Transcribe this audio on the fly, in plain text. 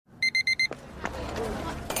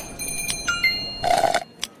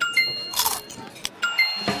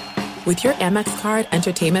With your Amex card,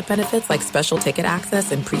 entertainment benefits like special ticket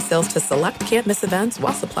access and pre-sales to select can't-miss events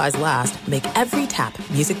while supplies last make every tap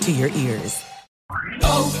music to your ears.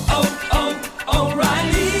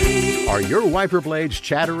 O'Reilly! Are your wiper blades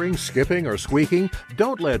chattering, skipping, or squeaking?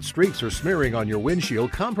 Don't let streaks or smearing on your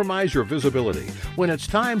windshield compromise your visibility. When it's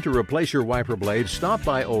time to replace your wiper blades, stop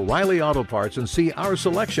by O'Reilly Auto Parts and see our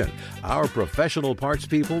selection. Our professional parts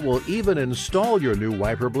people will even install your new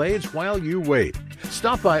wiper blades while you wait.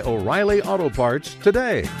 Stop by O'Reilly Auto Parts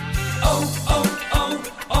today.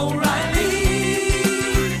 O'Reilly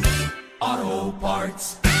Auto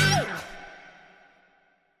Parts.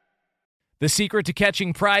 The secret to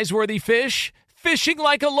catching prize-worthy fish? Fishing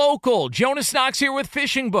like a local. Jonas Knox here with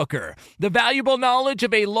Fishing Booker. The valuable knowledge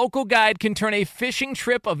of a local guide can turn a fishing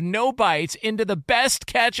trip of no bites into the best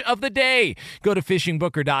catch of the day. Go to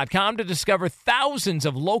fishingbooker.com to discover thousands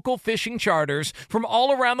of local fishing charters from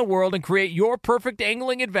all around the world and create your perfect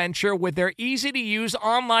angling adventure with their easy-to-use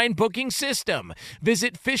online booking system.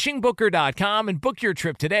 Visit fishingbooker.com and book your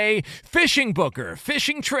trip today. Fishing Booker.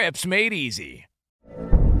 Fishing trips made easy.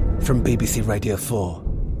 From BBC Radio 4,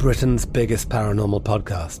 Britain's biggest paranormal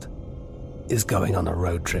podcast is going on a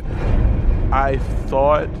road trip. I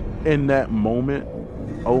thought in that moment,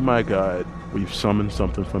 oh my God, we've summoned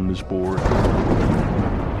something from this board.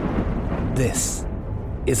 This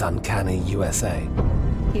is Uncanny USA.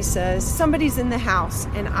 He says, somebody's in the house,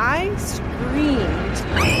 and I screamed.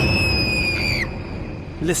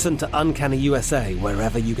 Listen to Uncanny USA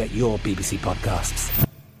wherever you get your BBC podcasts,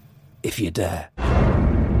 if you dare.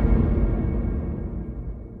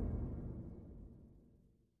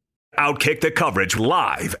 Outkick the coverage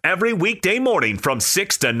live every weekday morning from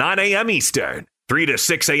 6 to 9 a.m. Eastern, 3 to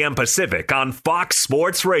 6 a.m. Pacific on Fox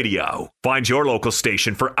Sports Radio. Find your local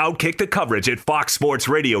station for Outkick the coverage at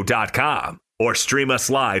foxsportsradio.com or stream us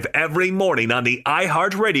live every morning on the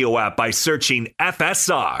iHeartRadio app by searching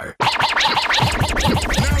FSR. Now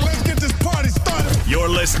let's get this party started. You're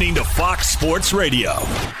listening to Fox Sports Radio.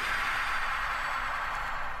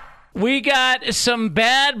 We got some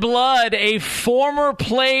bad blood, a former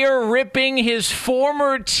player ripping his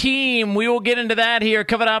former team. We will get into that here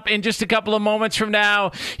coming up in just a couple of moments from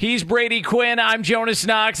now. He's Brady Quinn. I'm Jonas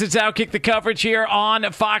Knox. It's Outkick the coverage here on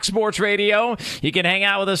Fox Sports Radio. You can hang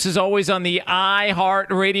out with us as always on the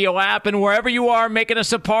iHeartRadio app and wherever you are making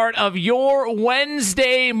us a part of your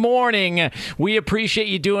Wednesday morning. We appreciate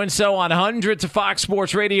you doing so on hundreds of Fox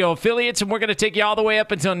Sports Radio affiliates, and we're going to take you all the way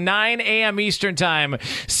up until 9 a.m. Eastern Time,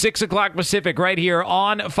 6 o'clock Pacific, right here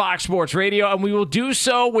on Fox Sports Radio. And we will do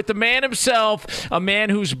so with the man himself, a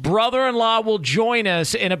man whose brother-in-law will join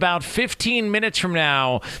us in about 15 minutes from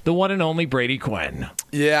now, the one and only Brady Quinn.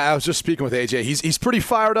 Yeah, I was just speaking with AJ. He's pretty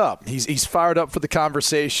fired up. He's fired up for the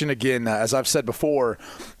conversation. Again, as I've said before,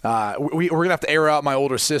 we're going to have to air out my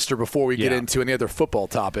older sister before we get into any other football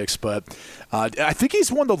topics. But I think he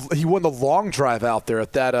won the long drive out there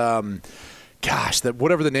at that that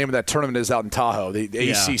whatever the name of that tournament is out in Tahoe, the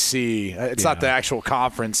ACC. It's not the actual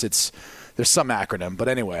conference. There's some acronym, but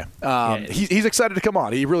anyway, he's excited to come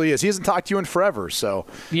on. He really is. He hasn't talked to you in forever, so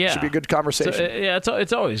it should be a good conversation. So,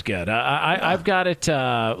 it's always good. I've got it.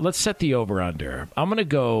 Let's set the over-under. I'm going to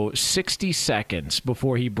go 60 seconds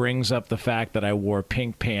before he brings up the fact that I wore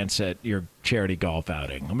pink pants at your charity golf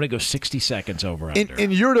outing. I'm going to go 60 seconds over-under.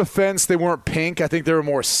 In your defense, they weren't pink. I think they were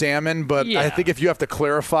more salmon, but I think if you have to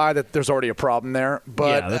clarify that there's already a problem there.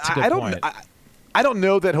 But that's a good point. I don't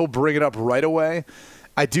know that he'll bring it up right away.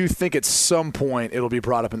 I do think at some point it'll be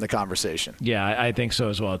brought up in the conversation. Yeah, I think so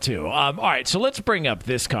as well, too. All right, so let's bring up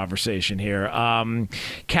this conversation here.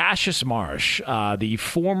 Cassius Marsh, the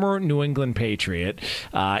former New England Patriot,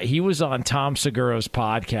 he was on Tom Segura's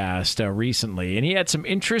podcast recently, and he had some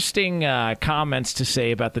interesting comments to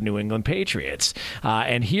say about the New England Patriots.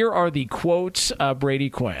 And here are the quotes, Brady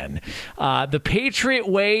Quinn. The Patriot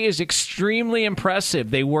way is extremely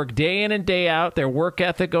impressive. They work day in and day out. Their work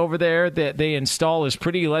ethic over there that they install is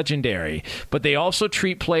pretty legendary, but they also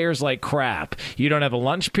treat players like crap. You don't have a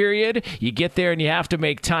lunch period. You get there and you have to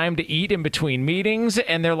make time to eat in between meetings,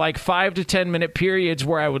 and they're like 5 to 10 minute periods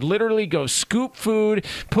where I would literally go scoop food,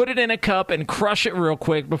 put it in a cup, and crush it real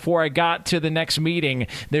quick before I got to the next meeting.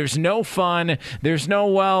 There's no fun. There's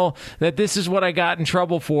no, that this is what I got in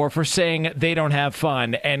trouble for saying they don't have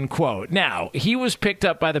fun, end quote. Now, he was picked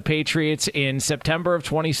up by the Patriots in September of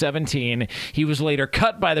 2017. He was later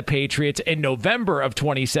cut by the Patriots in November of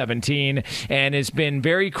 2017 and has been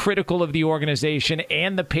very critical of the organization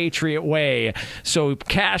and the Patriot way. So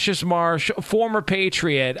Cassius Marsh, former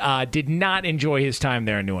Patriot, did not enjoy his time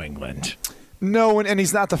there in New England. No, and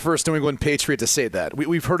he's not the first New England Patriot to say that.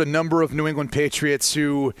 We've heard a number of New England Patriots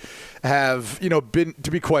who have, been,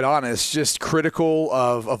 to be quite honest, just critical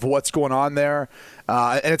of what's going on there.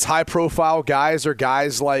 And it's high-profile guys or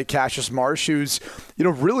guys like Cassius Marsh, who's,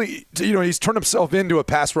 really, he's turned himself into a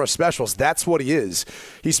pass rush specialist. That's what he is.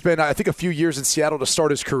 He spent, I think, a few years in Seattle to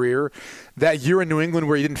start his career. That year in New England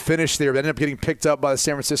where he didn't finish there, but ended up getting picked up by the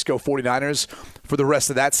San Francisco 49ers for the rest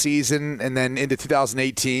of that season, and then into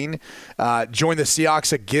 2018. Joined the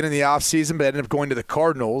Seahawks again in the offseason, but ended up going to the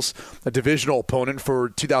Cardinals, a divisional opponent, for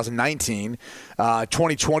 2019.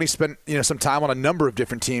 2020 spent some time on a number of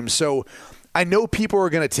different teams. So I know people are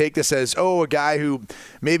going to take this as, a guy who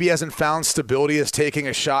maybe hasn't found stability is taking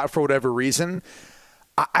a shot for whatever reason.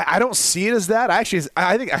 I don't see it as that. I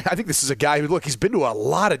think this is a guy who, he's been to a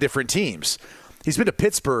lot of different teams. He's been to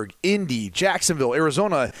Pittsburgh, Indy, Jacksonville,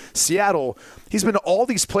 Arizona, Seattle. He's been to all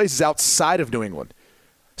these places outside of New England.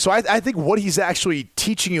 So I think what he's actually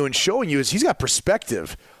teaching you and showing you is he's got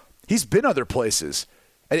perspective. He's been other places.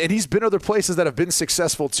 And he's been other places that have been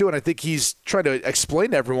successful too. And I think he's trying to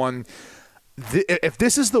explain to everyone, if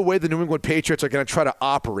this is the way the New England Patriots are going to try to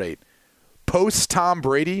operate post Tom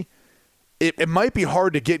Brady, it might be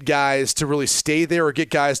hard to get guys to really stay there or get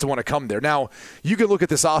guys to want to come there. Now, you can look at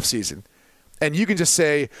this offseason, and you can just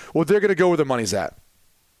say, well, they're going to go where the money's at.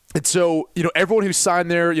 And so, everyone who signed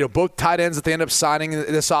there, both tight ends that they end up signing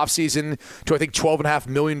this offseason to, I think, $12.5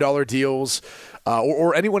 million deals,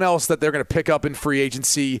 or anyone else that they're going to pick up in free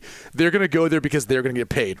agency, they're going to go there because they're going to get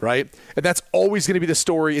paid, right? And that's always going to be the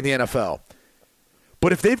story in the NFL.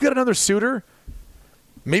 But if they've got another suitor,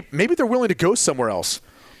 maybe they're willing to go somewhere else.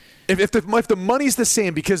 If the money's the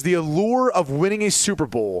same, because the allure of winning a Super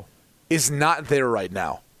Bowl is not there right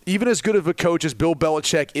now. Even as good of a coach as Bill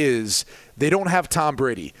Belichick is, they don't have Tom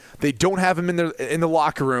Brady. They don't have him in the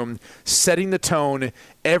locker room setting the tone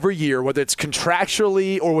every year, whether it's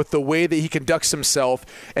contractually or with the way that he conducts himself.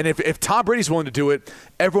 And if Tom Brady's willing to do it,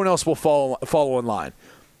 everyone else will follow in line.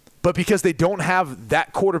 But because they don't have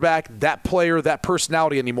that quarterback, that player, that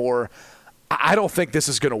personality anymore, I don't think this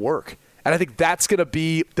is going to work. And I think that's going to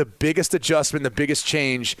be the biggest adjustment, the biggest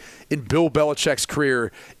change in Bill Belichick's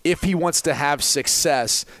career if he wants to have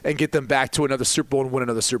success and get them back to another Super Bowl and win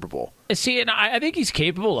another Super Bowl. See, and I think he's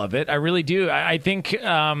capable of it. I really do. I think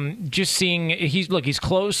just seeing he's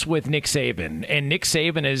close with Nick Saban, and Nick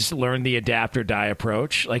Saban has learned the adapt or die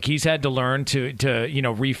approach. He's had to learn to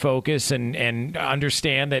refocus and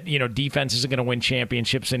understand that defense isn't going to win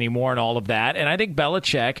championships anymore and all of that. And I think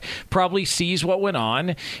Belichick probably sees what went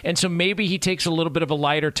on, and so maybe he takes a little bit of a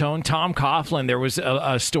lighter tone. Tom Coughlin, there was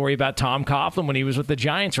a story about Tom Coughlin when he was with the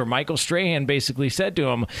Giants, where Michael Strahan basically said to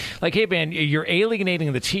him, hey man, you're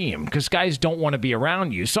alienating the team because guys don't want to be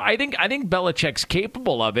around you. So I think Belichick's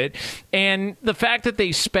capable of it. And the fact that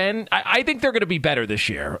they spend, I think they're going to be better this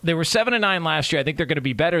year. They were 7-9 last year. I think they're going to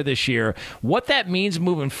be better this year. What that means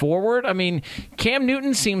moving forward, Cam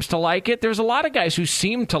Newton seems to like it. There's a lot of guys who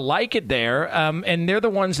seem to like it there, and they're the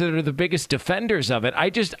ones that are the biggest defenders of it. I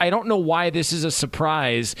don't know why this is a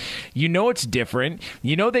surprise. It's different.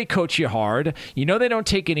 They coach you hard. They don't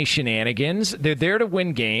take any shenanigans. They're there to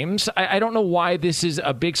win games. I don't know why this is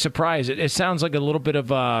a big surprise. It sounds like a little bit of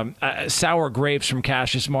sour grapes from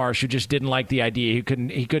Cassius Marsh, who just didn't like the idea. He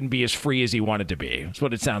couldn't be as free as he wanted to be. That's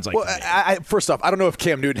what it sounds like. Well, first off, I don't know if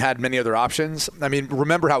Cam Newton had many other options.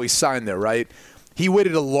 Remember how he signed there, right? He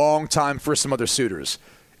waited a long time for some other suitors,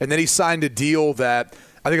 and then he signed a deal that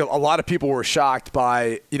I think a lot of people were shocked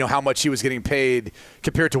by, how much he was getting paid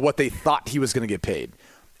compared to what they thought he was going to get paid.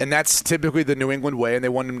 And that's typically the New England way, and they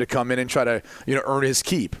wanted him to come in and try to, earn his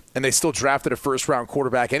keep. And they still drafted a first-round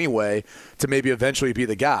quarterback anyway to maybe eventually be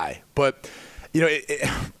the guy. But,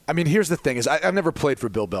 here's the thing: is I've never played for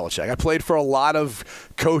Bill Belichick. I played for a lot of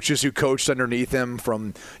coaches who coached underneath him,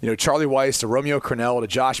 from Charlie Weiss to Romeo Crennel to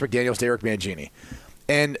Josh McDaniels to Eric Mangini.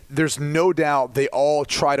 And there's no doubt they all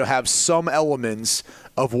try to have some elements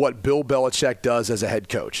of what Bill Belichick does as a head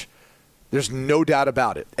coach. There's no doubt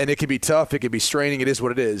about it. And it can be tough. It can be straining. It is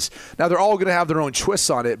what it is. Now, they're all going to have their own twists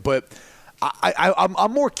on it, but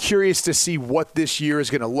I'm more curious to see what this year is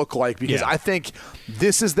going to look like, because I think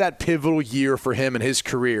this is that pivotal year for him in his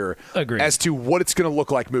career. Agreed. As to what it's going to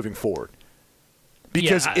look like moving forward.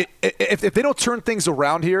 Because if they don't turn things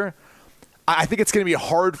around here, I think it's going to be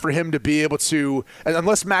hard for him to be able to,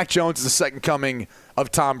 unless Mac Jones is the second coming of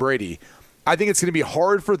Tom Brady, I think it's going to be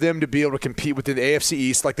hard for them to be able to compete within the AFC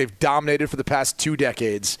East like they've dominated for the past 2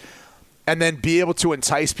 decades, and then be able to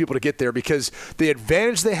entice people to get there, because the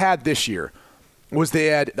advantage they had this year was they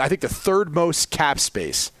had, I think, the third most cap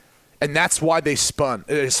space, and that's why they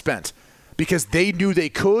spent. because they knew they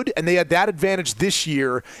could, and they had that advantage this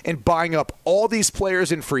year in buying up all these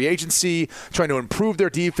players in free agency, trying to improve their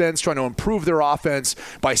defense, trying to improve their offense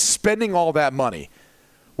by spending all that money.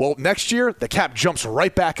 Well, next year, the cap jumps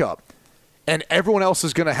right back up. And everyone else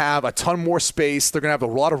is going to have a ton more space. They're going to have a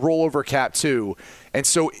lot of rollover cap too. And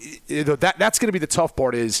so that's going to be the tough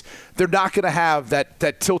part is they're not going to have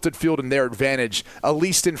that tilted field in their advantage, at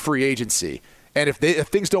least in free agency. And if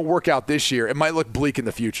things don't work out this year, it might look bleak in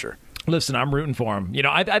the future. Listen, I'm rooting for him.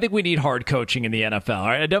 I think we need hard coaching in the NFL. All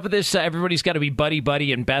right? Enough of this. Everybody's got to be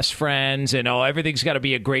buddy and best friends, and everything's got to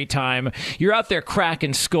be a great time. You're out there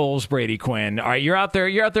cracking skulls, Brady Quinn. All right, you're out there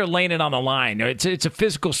laying it on the line. It's a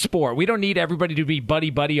physical sport. We don't need everybody to be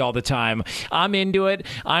buddy all the time. I'm into it.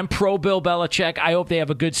 I'm pro Bill Belichick. I hope they have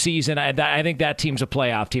a good season. I think that team's a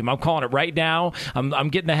playoff team. I'm calling it right now. I'm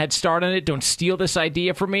getting the head start on it. Don't steal this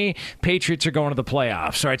idea from me. Patriots are going to the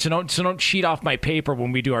playoffs. All right, so don't cheat off my paper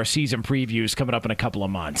when we do our season previews coming up in a couple of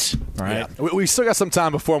months. All right. Yeah. We still got some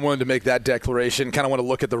time before I'm willing to make that declaration. Kind of want to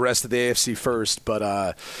look at the rest of the AFC first, but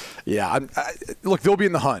look, they'll be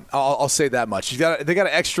in the hunt. I'll say that much. They got an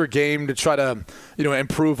extra game to try to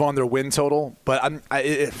improve on their win total, but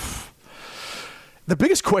the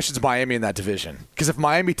biggest question is Miami in that division, because if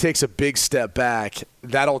Miami takes a big step back,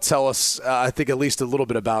 that'll tell us, I think, at least a little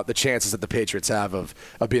bit about the chances that the Patriots have of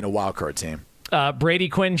being a wild card team. Brady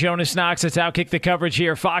Quinn, Jonas Knox, that's Outkick the Coverage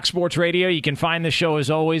here, Fox Sports Radio. You can find the show, as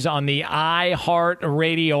always, on the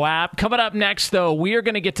iHeartRadio app. Coming up next, though, we are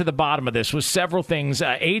going to get to the bottom of this with several things.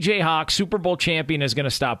 A.J. Hawk, Super Bowl champion, is going to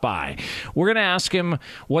stop by. We're going to ask him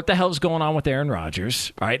what the hell's going on with Aaron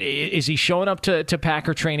Rodgers. All right? Is he showing up to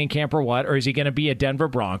Packer training camp or what? Or is he going to be a Denver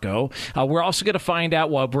Bronco? We're also going to find out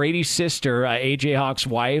why Brady's sister, A.J. Hawk's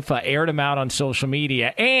wife, aired him out on social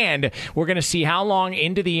media. And we're going to see how long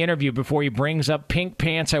into the interview before he brings up pink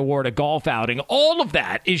pants I wore at a golf outing. All of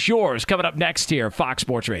that is yours coming up next here, Fox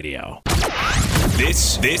Sports Radio.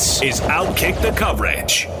 This is Outkick the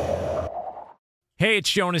Coverage. Hey,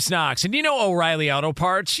 it's Jonas Knox, and O'Reilly Auto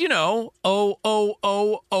Parts,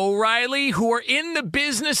 O'Reilly, who are in the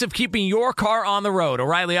business of keeping your car on the road.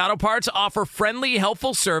 O'Reilly Auto Parts offer friendly,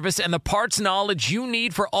 helpful service and the parts knowledge you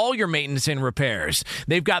need for all your maintenance and repairs.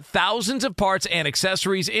 They've got thousands of parts and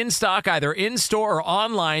accessories in stock, either in-store or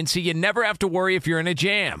online, so you never have to worry if you're in a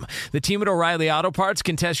jam. The team at O'Reilly Auto Parts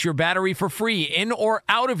can test your battery for free, in or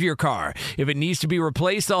out of your car. If it needs to be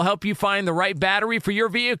replaced, they'll help you find the right battery for your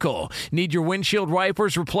vehicle. Need your windshield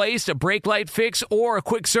wipers replaced, a brake light fix, or a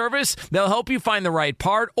quick service? They'll help you find the right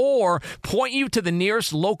part or point you to the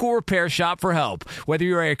nearest local repair shop for help. Whether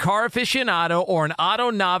you're a car aficionado or an auto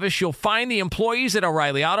novice, you'll find the employees at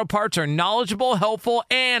O'Reilly Auto Parts are knowledgeable, helpful,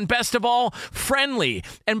 and best of all, friendly.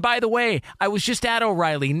 And by the way, I was just at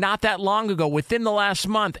O'Reilly not that long ago, within the last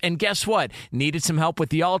month, and guess what? Needed some help with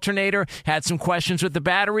the alternator, had some questions with the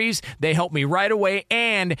batteries. They helped me right away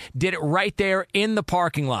and did it right there in the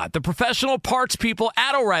parking lot. The professional parts people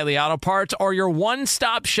at O'Reilly Auto Parts are your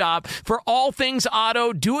one-stop shop for all things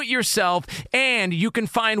auto, do-it-yourself, and you can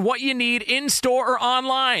find what you need in-store or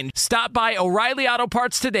online. Stop by O'Reilly Auto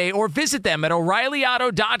Parts today or visit them at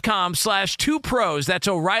O'ReillyAuto.com/2pros. That's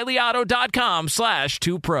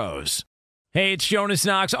O'ReillyAuto.com/2pros. Hey, it's Jonas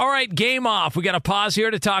Knox. All right, game off. We got to pause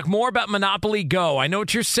here to talk more about Monopoly Go. I know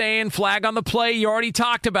what you're saying, flag on the play. You already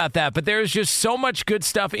talked about that, but there's just so much good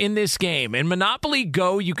stuff in this game. In Monopoly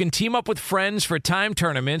Go, you can team up with friends for time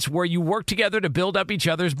tournaments where you work together to build up each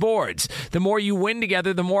other's boards. The more you win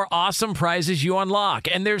together, the more awesome prizes you unlock,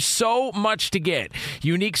 and there's so much to get.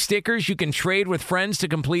 Unique stickers you can trade with friends to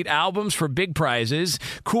complete albums for big prizes,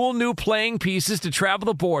 cool new playing pieces to travel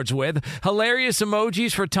the boards with, hilarious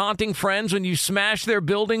emojis for taunting friends when you smash their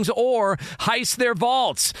buildings or heist their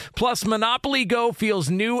vaults. Plus, Monopoly Go feels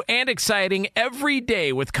new and exciting every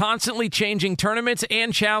day with constantly changing tournaments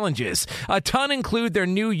and challenges. A ton include their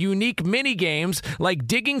new unique mini games like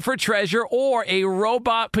digging for treasure or a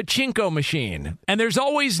robot pachinko machine. And there's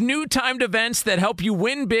always new timed events that help you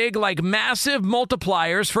win big, like massive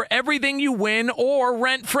multipliers for everything you win or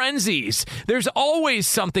rent frenzies. There's always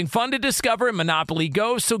something fun to discover in Monopoly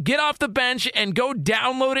Go, so get off the bench and go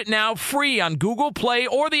download it now free on Google Play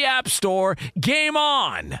or the App Store. Game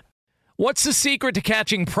on! What's the secret to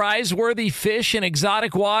catching prize-worthy fish in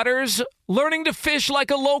exotic waters? Learning to fish like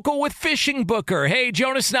a local with Fishing Booker. Hey,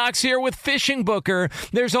 Jonas Knox here with Fishing Booker.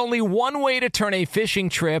 There's only one way to turn a fishing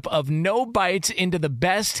trip of no bites into the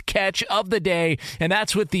best catch of the day, and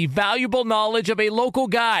that's with the valuable knowledge of a local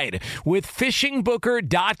guide. With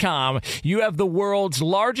FishingBooker.com, you have the world's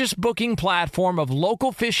largest booking platform of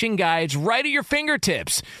local fishing guides right at your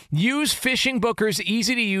fingertips. Use Fishing Booker's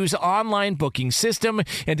easy-to-use online booking system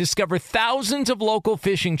and discover thousands of local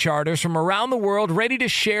fishing charters from around the world ready to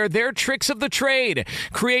share their tricks of the trade.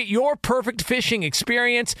 Create your perfect fishing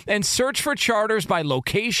experience and search for charters by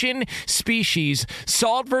location, species,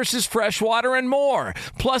 salt versus freshwater, and more.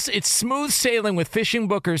 Plus, it's smooth sailing with Fishing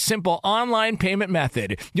Booker's simple online payment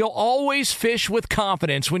method. You'll always fish with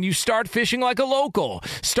confidence when you start fishing like a local.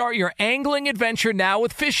 Start your angling adventure now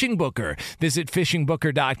with Fishing Booker. Visit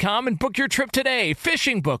FishingBooker.com and book your trip today.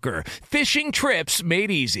 Fishing Booker. Fishing trips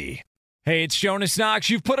made easy. Hey, it's Jonas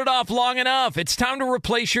Knox. You've put it off long enough. It's time to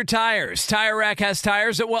replace your tires. Tire Rack has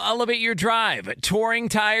tires that will elevate your drive. Touring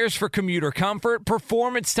tires for commuter comfort,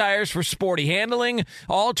 performance tires for sporty handling,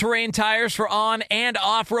 all-terrain tires for on- and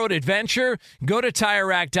off-road adventure. Go to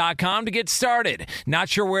TireRack.com to get started. Not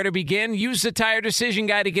sure where to begin? Use the Tire Decision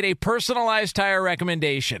Guide to get a personalized tire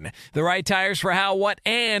recommendation. The right tires for how, what,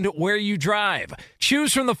 and where you drive.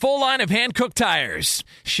 Choose from the full line of hand-cooked tires.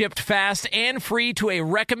 Shipped fast and free to a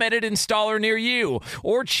recommended installer near you,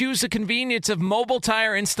 or choose the convenience of mobile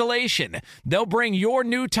tire installation. They'll bring your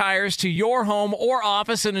new tires to your home or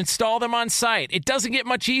office and install them on site. It doesn't get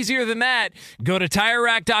much easier than that. Go to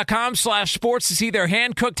TireRack.com/sports to see their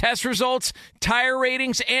hand-cooked test results, tire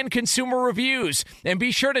ratings, and consumer reviews. And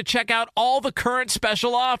be sure to check out all the current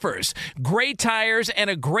special offers. Great tires and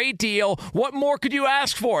a great deal. What more could you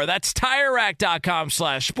ask for? That's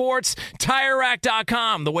TireRack.com/sports.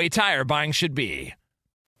 TireRack.com, the way tire buying should be.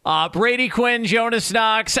 Brady Quinn, Jonas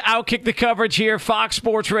Knox, Outkick the coverage here, Fox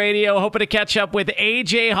Sports Radio. Hoping to catch up with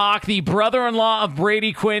A.J. Hawk, the brother-in-law of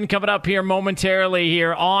Brady Quinn, coming up here momentarily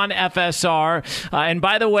here on FSR. And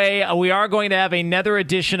by the way, we are going to have another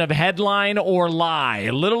edition of Headline or Lie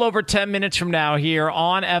a little over 10 minutes from now here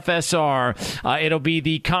on FSR. It'll be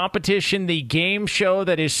the competition, the game show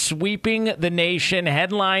that is sweeping the nation.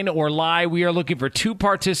 Headline or Lie. We are looking for two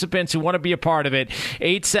participants who want to be a part of it.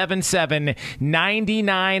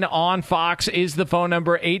 877-99 on Fox is the phone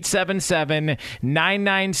number.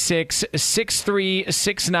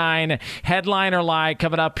 877-996-6369. Headline or Lie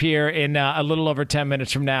coming up here in a little over 10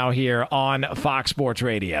 minutes from now here on Fox Sports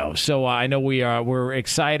Radio. So I know we're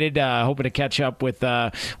excited, hoping to catch up with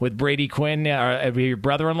Brady Quinn, your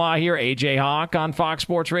brother-in-law here, AJ Hawk on Fox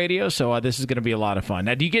Sports Radio. So this is going to be a lot of fun.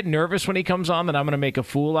 Now, do you get nervous when he comes on that I'm going to make a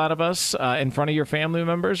fool out of us in front of your family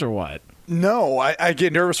members, or what? No, I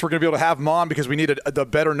get nervous we're going to be able to have him on because we need a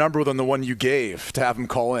better number than the one you gave to have him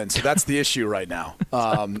call in. So that's the issue right now.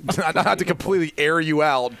 Not to completely air you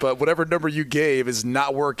out, but whatever number you gave is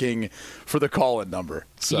not working for the call-in number.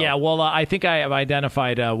 So. Yeah, well, I think I have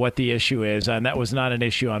identified what the issue is, and that was not an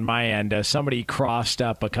issue on my end. Somebody crossed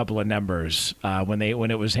up a couple of numbers when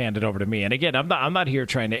it was handed over to me. And again, I'm not here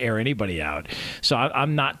trying to air anybody out, so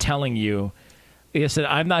I'm not telling you. Yes,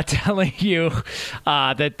 I'm not telling you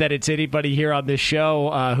that it's anybody here on this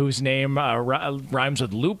show whose name rhymes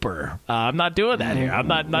with Looper. I'm not doing that here. I'm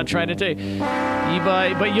not trying to tell you.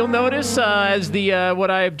 But you'll notice as the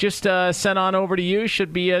what I've just sent on over to you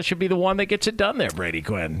should be the one that gets it done there, Brady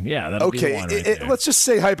Quinn. Yeah, that'll be the one right there. Let's just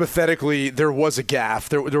say hypothetically there was a gaffe,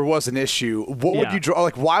 there was an issue. What would you draw?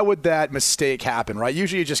 Like, why would that mistake happen? Right?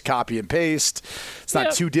 Usually you just copy and paste. It's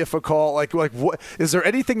not too difficult. Like what is there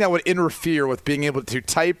anything that would interfere with being able to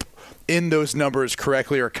type in those numbers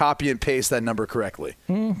correctly or copy and paste that number correctly?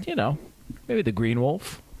 Maybe the green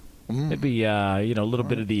wolf. Maybe a little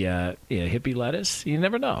bit of the hippie lettuce. You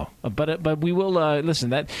never know. But we will listen.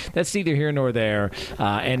 That's neither here nor there,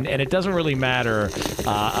 and it doesn't really matter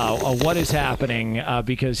what is happening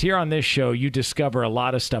because here on this show you discover a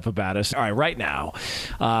lot of stuff about us. All right, right now,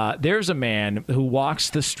 there's a man who walks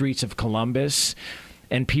the streets of Columbus,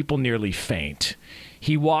 and people nearly faint.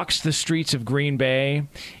 He walks the streets of Green Bay,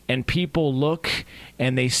 and people look,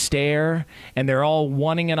 and they stare, and they're all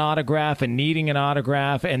wanting an autograph and needing an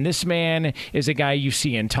autograph. And this man is a guy you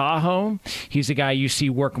see in Tahoe. He's a guy you see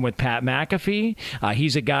working with Pat McAfee.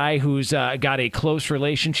 He's a guy who's got a close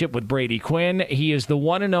relationship with Brady Quinn. He is the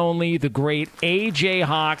one and only, the great A.J.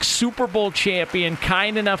 Hawk, Super Bowl champion,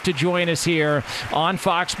 kind enough to join us here on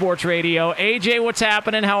Fox Sports Radio. A.J., what's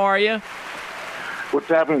happening? How are you? What's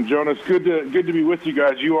happening, Jonas? Good to be with you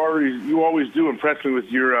guys. You always do impress me with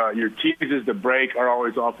your teases. The break are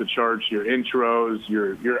always off the charts. Your intros,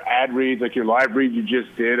 your ad reads, like your live read you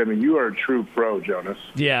just did. I mean, you are a true pro, Jonas.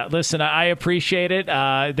 Yeah, listen, I appreciate it.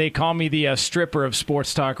 They call me the stripper of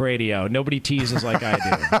sports talk radio. Nobody teases like I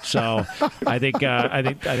do. So I think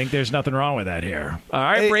there's nothing wrong with that here. All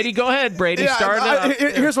right, Brady, go ahead. Brady, start.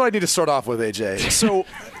 Here's what I need to start off with, AJ. So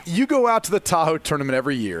you go out to the Tahoe tournament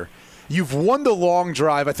every year. You've won the long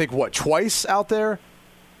drive, I think, twice out there?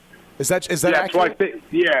 Is that accurate?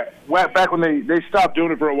 Twice. Back when they stopped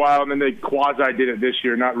doing it for a while, and then they quasi did it this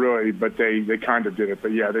year. Not really, but they kind of did it.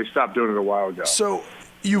 But, yeah, they stopped doing it a while ago. So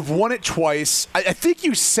you've won it twice. I think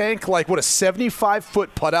you sank, a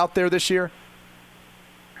 75-foot putt out there this year?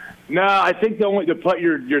 No, I think the putt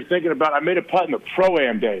you're thinking about, I made a putt in the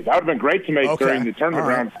Pro-Am day. That would have been great to make during the tournament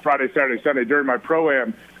round Friday, Saturday, Sunday during my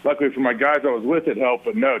Pro-Am. Luckily for my guys I was with, it helped,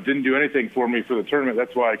 but no, it didn't do anything for me for the tournament.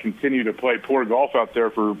 That's why I continue to play poor golf out there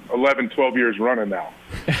for 11, 12 years running now.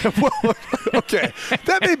 Well, okay,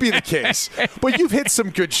 that may be the case, but you've hit some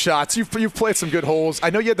good shots. You've played some good holes. I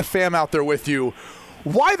know you had the fam out there with you.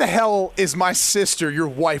 Why the hell is my sister, your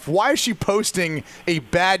wife, why is she posting a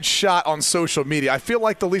bad shot on social media? I feel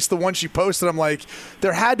like at least the one she posted, I'm like,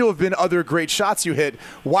 there had to have been other great shots you hit.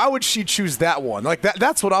 Why would she choose that one?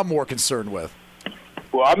 That's what I'm more concerned with.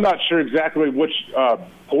 Well, I'm not sure exactly which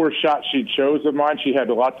poor shot she chose of mine. She had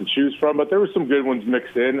a lot to choose from, but there were some good ones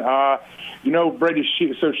mixed in. Brady,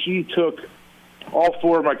 she took all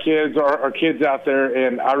four of my kids, our kids out there,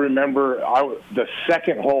 and I remember the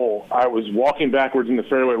second hole, I was walking backwards in the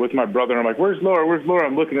fairway with my brother, and I'm like, where's Laura?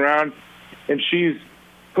 I'm looking around, and she's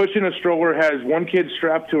pushing a stroller, has one kid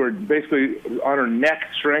strapped to her, basically on her neck,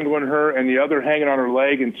 strangling her, and the other hanging on her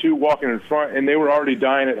leg, and two walking in front, and they were already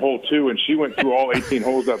dying at hole 2, and she went through all 18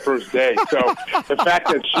 holes that first day. So the fact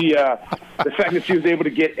that she was able to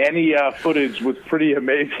get any footage was pretty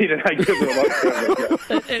amazing, and I give her a lot of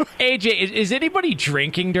credit. AJ, is anybody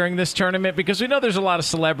drinking during this tournament? Because we know there's a lot of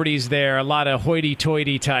celebrities there, a lot of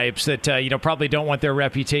hoity-toity types that probably don't want their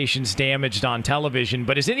reputations damaged on television.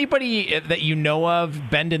 But is anybody that you know of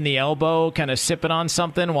bending the elbow, kind of sipping on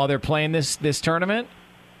something while they're playing this tournament?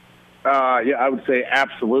 Yeah, I would say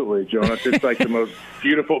absolutely, Jonas. It's like the most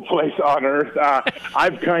beautiful place on earth.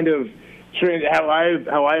 I've kind of trained how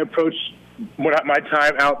I approach my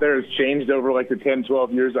time out there has changed over like the 10,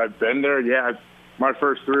 12 years I've been there. Yeah, my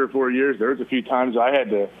first 3 or 4 years, there was a few times I had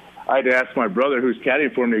to ask my brother, who's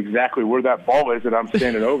caddying for me, exactly where that ball is that I'm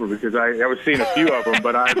standing over, because I was seeing a few of them.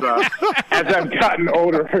 But as I've gotten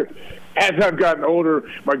older,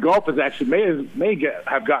 my golf has actually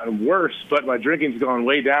have gotten worse, but my drinking's gone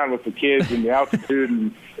way down with the kids and the altitude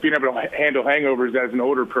and being able to handle hangovers as an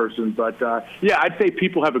older person. But, yeah, I'd say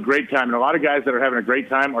people have a great time, and a lot of guys that are having a great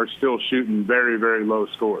time are still shooting very, very low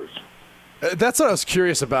scores. That's what I was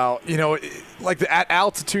curious about. Like the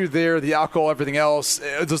altitude there, the alcohol, everything else.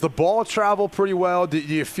 Does the ball travel pretty well? Do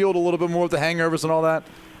you feel it a little bit more with the hangovers and all that?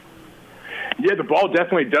 Yeah, the ball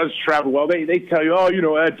definitely does travel well. They tell you,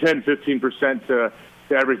 add 10, 15% to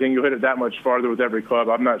everything. You'll hit it that much farther with every club.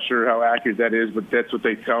 I'm not sure how accurate that is, but that's what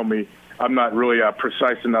they tell me. I'm not really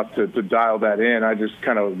precise enough to dial that in. I just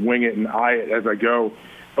kind of wing it and eye it as I go.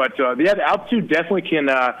 But, the altitude definitely can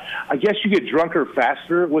I guess you get drunker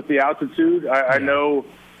faster with the altitude. I know.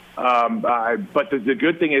 But the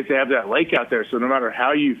good thing is they have that lake out there, so no matter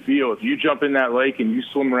how you feel, if you jump in that lake and you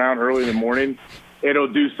swim around early in the morning, it'll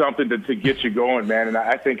do something to get you going, man. And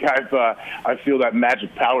I think I feel that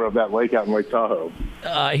magic power of that lake out in Lake Tahoe.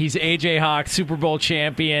 He's AJ Hawk, Super Bowl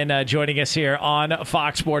champion, joining us here on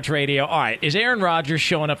Fox Sports Radio. All right, is Aaron Rodgers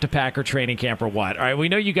showing up to Packer training camp or what? All right, we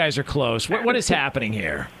know you guys are close. What is happening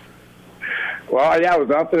here? Well, yeah, I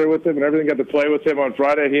was out there with him and everything. Got to play with him on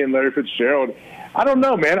Friday. He and Larry Fitzgerald. I don't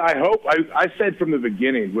know, man. I hope. I said from the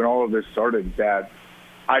beginning when all of this started that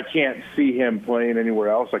I can't see him playing anywhere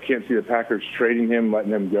else. I can't see the Packers trading him,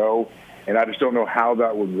 letting him go. And I just don't know how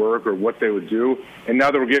that would work or what they would do. And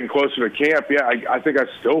now that we're getting closer to camp, yeah, I think I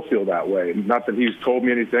still feel that way. Not that he's told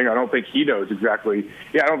me anything. I don't think he knows exactly.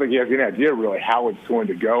 Yeah, I don't think he has any idea really how it's going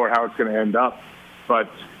to go or how it's going to end up.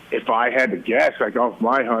 But if I had to guess, like off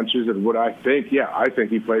my hunches and what I think, yeah, I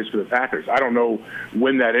think he plays for the Packers. I don't know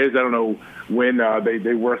when that is. I don't know when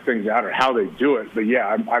they work things out or how they do it. But, yeah,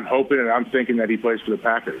 I'm hoping and I'm thinking that he plays for the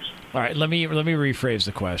Packers. All right, let me rephrase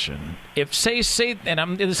the question. If say,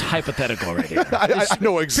 and this is hypothetical right here. I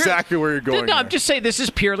know exactly where you're going. No, I'm just saying this is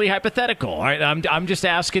purely hypothetical. All right, I'm just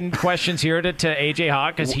asking questions here to AJ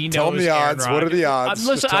Hawk because he knows. Tell me the odds. What are the odds?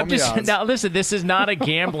 Listen. This is not a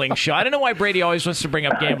gambling show. I don't know why Brady always wants to bring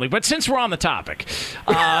up gambling, but since we're on the topic,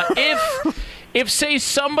 If, say,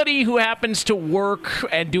 somebody who happens to work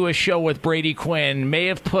and do a show with Brady Quinn may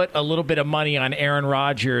have put a little bit of money on Aaron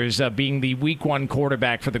Rodgers being the Week 1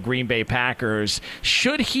 quarterback for the Green Bay Packers,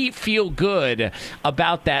 should he feel good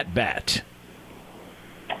about that bet?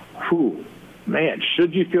 Whew. Man,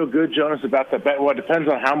 should you feel good, Jonas, about that bet? Well, it depends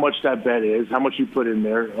on how much that bet is, how much you put in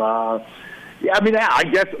there. Yeah, I mean, I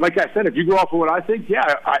guess, like I said, if you go off of what I think,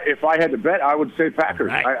 if I had to bet, I would say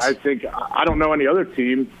Packers. Right. I think I don't know any other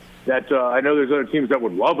team that I know there's other teams that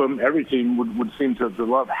would love him. Every team would seem to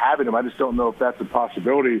love having him. I just don't know if that's a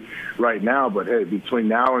possibility right now. But, hey, between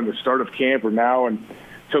now and the start of camp or now and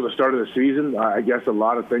till the start of the season, I guess a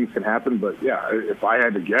lot of things can happen. But, yeah, if I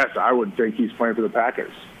had to guess, I would think he's playing for the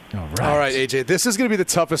Packers. All right, AJ, this is going to be the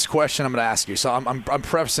toughest question I'm going to ask you. So I'm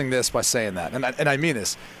prefacing this by saying that, and I mean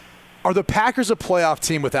this. Are the Packers a playoff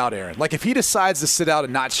team without Aaron? Like, if he decides to sit out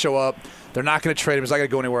and not show up, they're not going to trade him. He's not going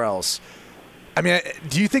to go anywhere else. I mean,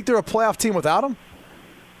 do you think they're a playoff team without him?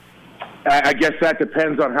 I guess that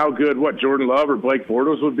depends on how good Jordan Love or Blake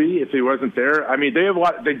Bortles would be if he wasn't there. I mean,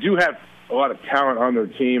 they do have a lot of talent on their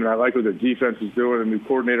team, and I like what their defense is doing, a new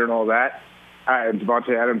coordinator and all that. And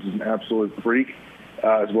Devontae Adams is an absolute freak.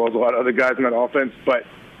 As well as a lot of other guys in that offense. But,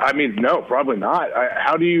 I mean, no, probably not.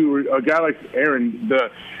 How do you – a guy like Aaron, the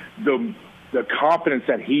confidence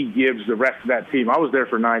that he gives the rest of that team. I was there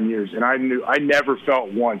for 9 years, and I never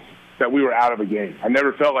felt once that we were out of a game. I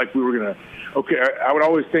never felt like we were going to – okay, I would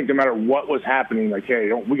always think no matter what was happening, like,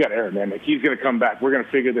 hey, we got Aaron, man. Like, he's going to come back. We're going to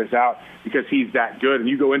figure this out because he's that good. And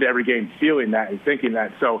you go into every game feeling that and thinking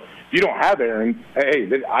that. So if you don't have Aaron, hey,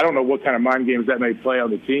 I don't know what kind of mind games that may play on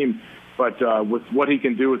the team. But with what he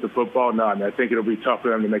can do with the football, none. I think it'll be tough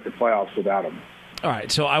for them to make the playoffs without him. All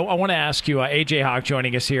right, so I want to ask you, A.J. Hawk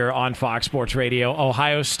joining us here on Fox Sports Radio.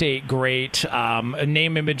 Ohio State, great.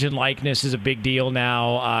 Name, image, and likeness is a big deal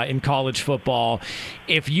now in college football.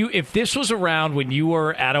 If this was around when you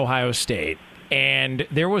were at Ohio State, and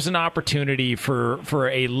there was an opportunity for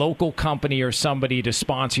a local company or somebody to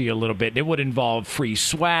sponsor you a little bit, it would involve free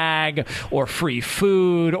swag or free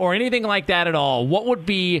food or anything like that at all, what would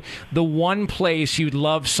be the one place you'd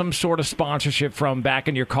love some sort of sponsorship from back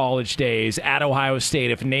in your college days at Ohio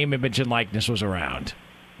State if name, image, and likeness was around?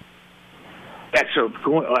 Yeah, so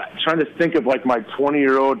trying to think of like my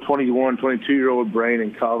 20-year-old, 21, 22-year-old brain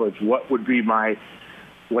in college, what would be my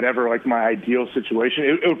my ideal situation.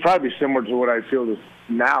 It would probably be similar to what I feel this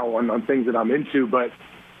now on things that I'm into, but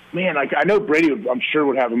man, I know Brady, I'm sure,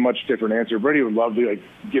 would have a much different answer. Brady would love to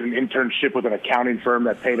get an internship with an accounting firm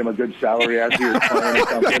that paid him a good salary as he was playing or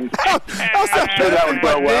something. I'm sure that would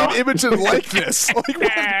go well. Image and likeness.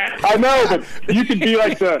 I know, but you could be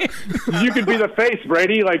the face,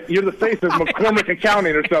 Brady. Like you're the face of McCormick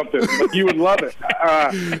Accounting or something. Like, you would love it.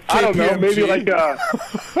 I don't know, maybe like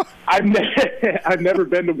I've never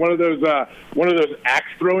been to one of those axe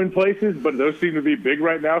throwing places, but those seem to be big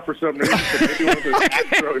right now for some reason. So maybe one of those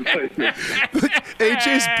axe throwing places.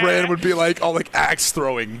 AJ's brand would be like all like axe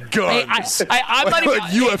throwing, guns, I'm not even,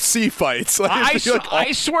 UFC fights.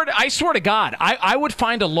 I swear to God, I would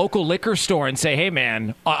find a local liquor store and say, hey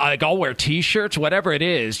man, I'll wear T-shirts, whatever it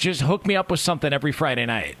is, just hook me up with something every Friday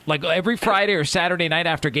night, like every Friday or Saturday night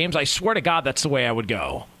after games. I swear to God, that's the way I would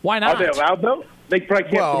go. Why not? Are they allowed though? They probably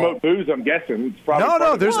can't promote booze, I'm guessing. It's probably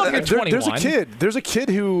no. There's a kid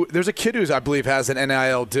who's I believe has an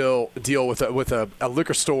NIL deal with a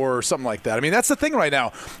liquor store or something like that. I mean, that's the thing right now.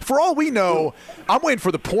 For all we know, I'm waiting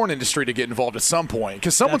for the porn industry to get involved at some point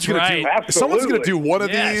because someo's going to do one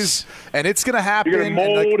of these, and it's going to happen. You're going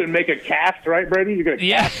to mold and make a cast, right, Brady? You're going to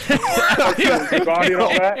cast your body and all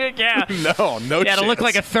that. Yeah. No. Yeah, to look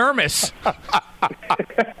like a thermos.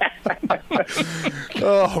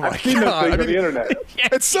 Oh my God! On the internet.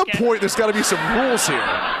 At some point, there's got to be some rules here.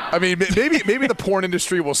 I mean, maybe the porn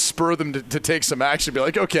industry will spur them to take some action. Be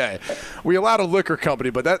like, okay, we allowed a liquor company,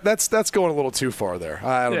 but that's going a little too far there.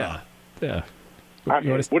 I don't know. Yeah.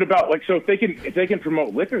 What about so if they can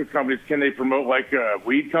promote liquor companies, can they promote like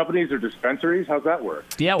weed companies or dispensaries? How's that work?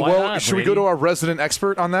 Yeah, why not, should we go to our resident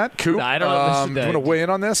expert on that, Coop? I don't know. Do you want to weigh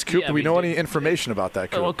in on this, Coop? Do we know any information about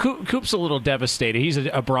that, Coop? Well, Coop's a little devastated. He's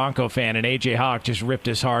a Bronco fan, and A.J. Hawk just ripped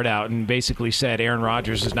his heart out and basically said Aaron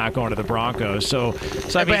Rodgers is not going to the Broncos. So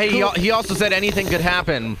I mean, but he also said anything could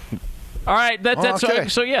happen. All right, that's okay.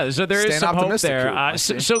 So there is some hope there.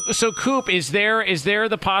 So Coop, is there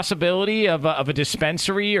the possibility of a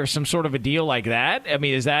dispensary or some sort of a deal like that? I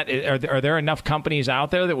mean, are there enough companies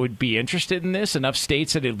out there that would be interested in this? Enough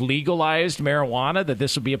states that have legalized marijuana that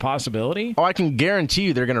this would be a possibility? Oh, I can guarantee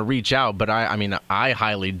you they're going to reach out, but I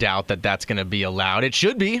highly doubt that that's going to be allowed. It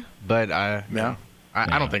should be, but yeah.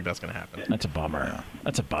 I don't think that's going to happen. That's a bummer. Yeah.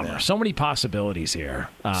 That's a bummer. Yeah. So many possibilities here.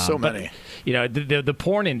 So many. But, you know, the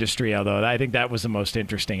porn industry, although I think that was the most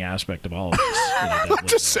interesting aspect of all of this. I'm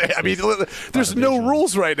just saying. I mean, there's no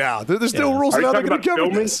rules right now. There's no rules now. They're going to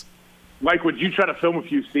cover this. Like, would you try to film a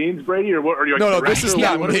few scenes, Brady, or what? Are you like no, this is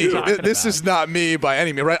not me. This is not me by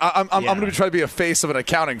any means, right? I'm going to try to be a face of an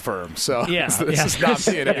accounting firm, so this is not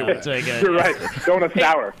me in any way. You're right. Don't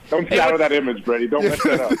sour that image, Brady. Don't mess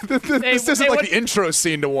that up. This isn't like the intro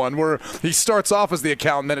scene to one where he starts off as the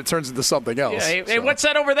accountant, then it turns into something else. Hey, what's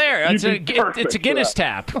that over there? It's a Guinness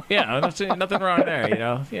tap. Yeah, nothing wrong there. You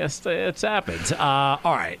know, yes, it's happened. All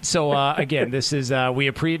right. So again, this is now.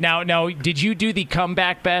 Did you do the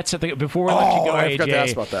comeback bets before we let you go, I AJ, forgot to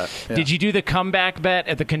ask about that. Yeah. Did you do the comeback bet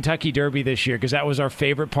at the Kentucky Derby this year? Because that was our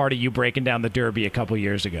favorite part of you breaking down the Derby a couple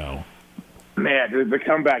years ago. Man, the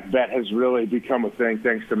comeback bet has really become a thing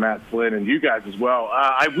thanks to Matt Flynn and you guys as well.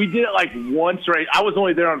 We did it like once, right? I was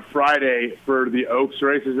only there on Friday for the Oaks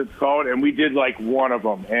race, as it's called, and we did like one of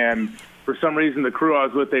them. And for some reason, the crew I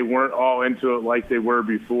was with, they weren't all into it like they were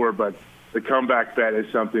before, but the comeback bet is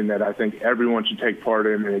something that I think everyone should take part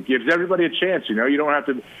in, and it gives everybody a chance. You know, I don't have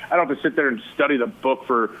to sit there and study the book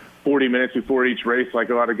for 40 minutes before each race like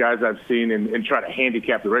a lot of guys I've seen and try to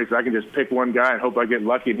handicap the race. I can just pick one guy and hope I get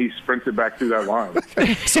lucky and he sprints it back through that line.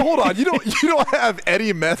 So hold on, you don't have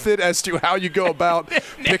any method as to how you go about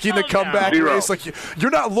picking the comeback race. Like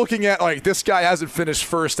you're not looking at like this guy hasn't finished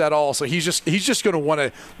first at all, so he's just going to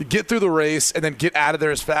want to get through the race and then get out of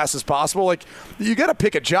there as fast as possible. Like you got to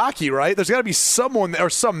pick a jockey, right? There's got to be someone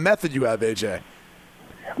or some method you have, AJ.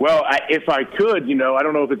 Well, if I could, I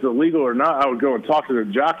don't know if it's illegal or not, I would go and talk to the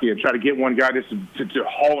jockey and try to get one guy just to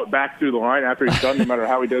haul it back through the line after he's done, no matter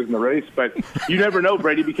how he does in the race. But you never know,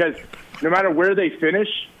 Brady, because no matter where they finish,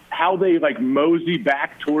 how they mosey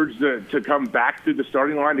back towards to come back through the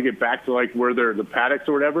starting line to get back to where they're the paddocks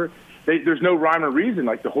or whatever. There's no rhyme or reason.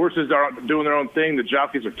 Like the horses are doing their own thing, the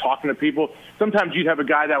jockeys are talking to people. Sometimes you'd have a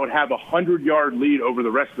guy that would have 100-yard lead over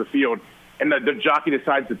the rest of the field, and the jockey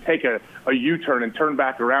decides to take a U-turn and turn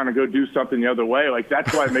back around and go do something the other way. Like,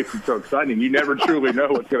 that's why it makes it so exciting. You never truly know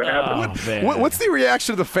what's going to happen. What's the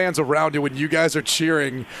reaction of the fans around you when you guys are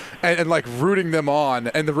cheering and rooting them on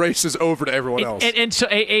and the race is over to everyone else? And so,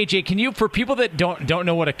 AJ, can you, for people that don't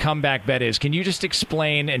know what a comeback bet is, can you just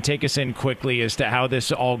explain and take us in quickly as to how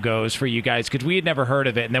this all goes for you guys? Because we had never heard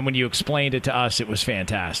of it, and then when you explained it to us, it was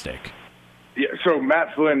fantastic. Yeah, so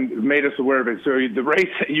Matt Flynn made us aware of it. So the race,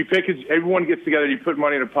 you pick, everyone gets together, you put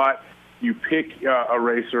money in a pot, you pick a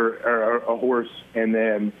racer or a horse, and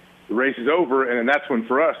then the race is over, and then that's when,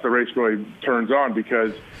 for us, the race really turns on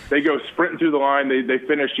because they go sprinting through the line. They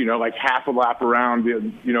finish, half a lap around,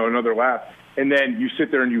 another lap. And then you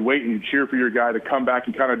sit there and you wait and you cheer for your guy to come back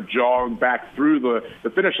and kind of jog back through the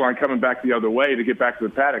finish line, coming back the other way to get back to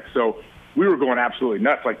the paddock. So we were going absolutely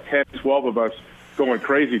nuts, 10, 12 of us going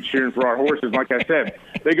crazy cheering for our horses. Like I said,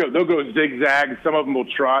 they'll go zigzag. Some of them will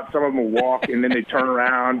trot, some of them will walk, and then they turn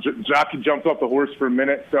around. Jockey jumps off the horse for a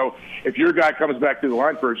minute. So if your guy comes back through the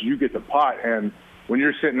line first, you get the pot. And when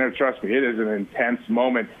you're sitting there, trust me, it is an intense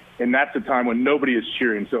moment. And that's the time when nobody is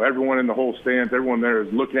cheering. So everyone in the whole stands, everyone there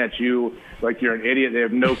is looking at you like you're an idiot. They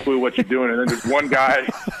have no clue what you're doing. And then there's one guy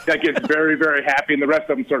that gets very, very happy, and the rest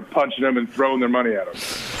of them start punching him and throwing their money at him.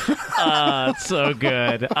 It's so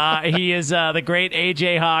good. He is the great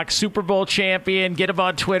AJ Hawk, Super Bowl champion. Get him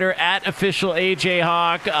on Twitter at official AJ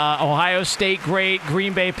Hawk. Ohio State great,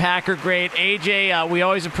 Green Bay Packer great. AJ, we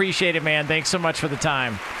always appreciate it, man. Thanks so much for the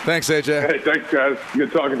time. Thanks, AJ. Hey, thanks, guys.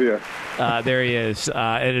 Good talking to you. There he is.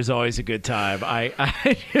 It is always a good time.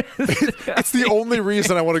 It's the only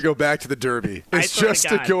reason I want to go back to the Derby. It's just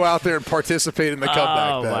to go out there and participate in the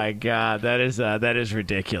comeback bet. My God, that is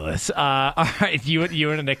ridiculous. All right, you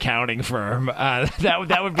in an accounting firm.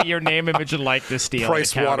 That would be your name, image, and likeness deal.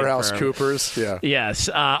 PricewaterhouseCoopers. Yeah. Yes.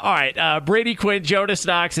 All right. Brady Quinn, Jonas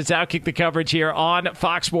Knox. It's Outkick the Coverage here on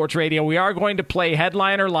Fox Sports Radio. We are going to play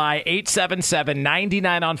Headline or Lie.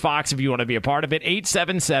 877-99 on Fox if you want to be a part of it.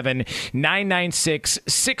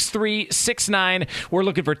 877-996-6369. We're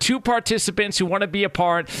looking for 2 participants who want to be a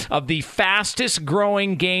part of the fastest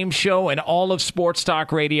growing game show in all of sports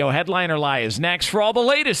talk radio. Headline or Lie is next. For all the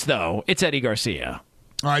latest, though, it's Eddie Garcia.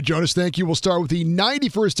 All right, Jonas, thank you. We'll start with the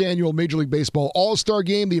 91st annual Major League Baseball All-Star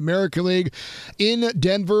Game, the American League in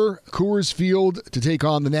Denver, Coors Field to take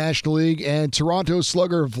on the National League, and Toronto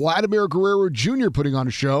slugger Vladimir Guerrero Jr. putting on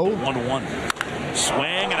a show. 1-1. Swing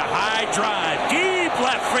and a high drive. Deep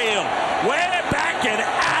left field. Way back and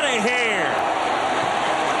out of here.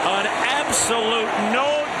 An absolute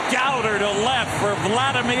no-doubter to left for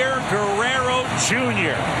Vladimir Guerrero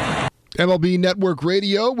Jr. MLB Network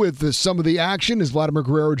Radio with some of the action as Vladimir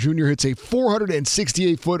Guerrero Jr. hits a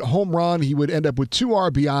 468-foot home run. He would end up with 2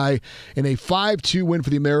 RBI in a 5-2 win for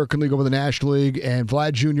the American League over the National League. And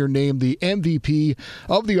Vlad Jr. named the MVP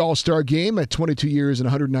of the All-Star Game at 22 years and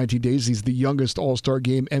 119 days. He's the youngest All-Star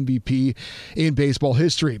Game MVP in baseball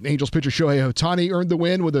history. Angels pitcher Shohei Ohtani earned the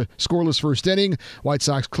win with a scoreless first inning. White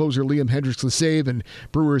Sox closer Liam Hendricks the save, and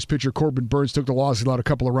Brewers pitcher Corbin Burns took the loss. He allowed a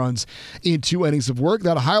couple of runs in 2 innings of work.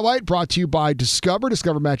 That a highlight brought to you by Discover.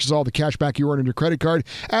 Discover matches all the cash back you earn on your credit card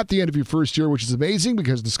at the end of your first year, which is amazing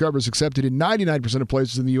because Discover is accepted in 99% of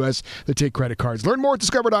places in the U.S. that take credit cards. Learn more at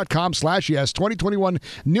discover.com/yes. 2021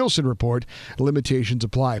 Nielsen Report. Limitations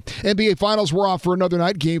apply. NBA Finals were off for another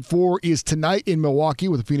night. Game 4 is tonight in Milwaukee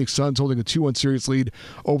with the Phoenix Suns holding a 2-1 series lead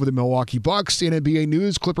over the Milwaukee Bucks. In NBA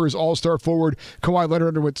news, Clippers All-Star forward Kawhi Leonard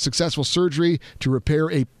underwent successful surgery to repair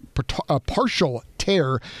a partial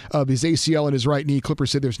tear of his ACL in his right knee.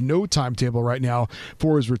 Clippers said there's no timetable right now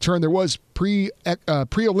for his return. There was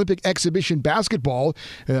pre-Olympic exhibition basketball.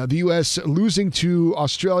 The U.S. losing to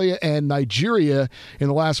Australia and Nigeria in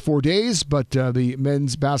the last 4 days, but the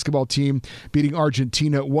men's basketball team beating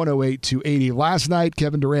Argentina 108-80 last night.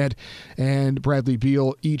 Kevin Durant and Bradley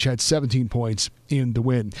Beal each had 17 points in the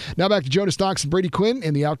win. Now back to Jonas Knox and Brady Quinn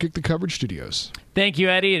in the Outkick the Coverage studios. Thank you,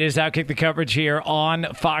 Eddie. It is Outkick the Coverage here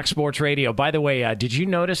on Fox Sports Radio. By the way, did you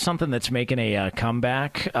notice something that's making a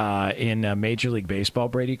comeback in Major League Baseball,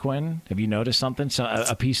 Brady Quinn? Have you noticed something? So,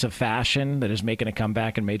 a piece of fashion that is making a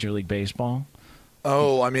comeback in Major League Baseball?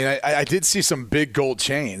 Oh, I mean, I did see some big gold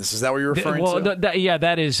chains. Is that what you're referring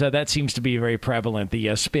to? That seems to be very prevalent,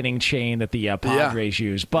 the spinning chain that the Padres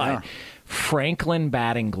use. But Franklin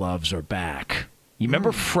batting gloves are back. You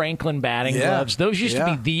remember Franklin batting gloves? Those used to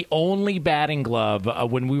be the only batting glove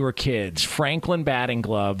when we were kids. Franklin batting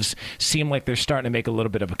gloves seem like they're starting to make a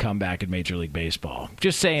little bit of a comeback in Major League Baseball.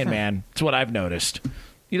 Just saying, man. It's what I've noticed.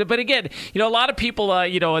 But again, a lot of people,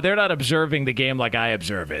 they're not observing the game like I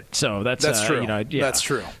observe it. So that's true. That's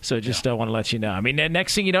true. So just want to let you know. I mean,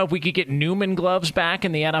 next thing you know, if we could get Newman gloves back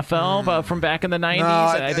in the NFL from back in the 90s,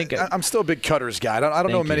 I think I'm still a big cutters guy. I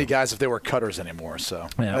don't know many guys if they wear cutters anymore. So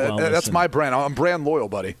that's my brand. I'm brand loyal,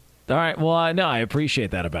 buddy. All right. Well, no, I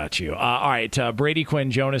appreciate that about you. All right. Brady Quinn,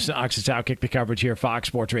 Jonas Knox, it's Outkick the Coverage here, Fox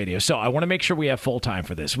Sports Radio. So I want to make sure we have full time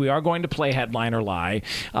for this. We are going to play Headline or Lie.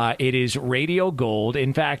 It is Radio Gold.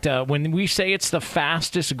 In fact, when we say it's the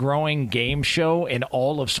fastest growing game show in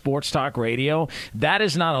all of sports talk radio, that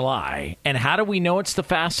is not a lie. And how do we know it's the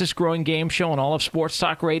fastest growing game show in all of sports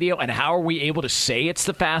talk radio? And how are we able to say it's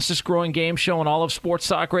the fastest growing game show in all of sports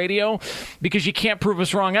talk radio? Because you can't prove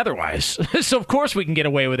us wrong otherwise. So, of course, we can get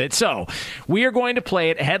away with it. So we are going to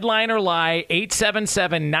play it. Headline or Lie,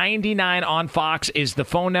 877-99 on Fox is the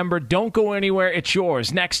phone number. Don't go anywhere. It's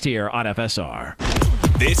yours next here on FSR.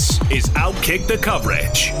 This is Outkick the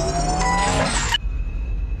Coverage.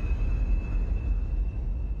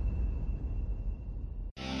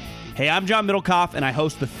 Hey, I'm John Middlecoff, and I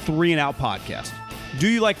host the 3 and Out podcast. Do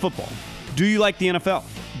you like football? Do you like the NFL?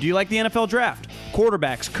 Do you like the NFL draft?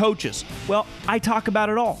 Quarterbacks, coaches? Well, I talk about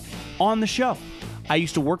it all on the show. I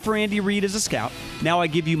used to work for Andy Reid as a scout. Now I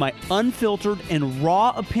give you my unfiltered and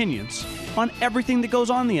raw opinions on everything that goes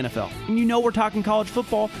on in the NFL. And we're talking college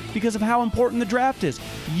football because of how important the draft is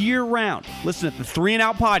year-round. Listen to the 3 and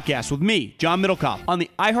Out podcast with me, John Middlecoff, on the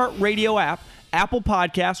iHeartRadio app, Apple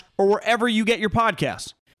Podcasts, or wherever you get your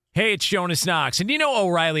podcasts. Hey, it's Jonas Knox, and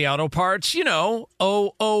O'Reilly Auto Parts,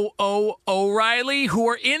 O'Reilly, who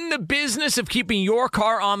are in the business of keeping your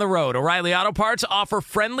car on the road. O'Reilly Auto Parts offer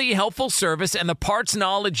friendly, helpful service and the parts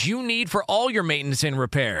knowledge you need for all your maintenance and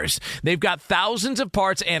repairs. They've got thousands of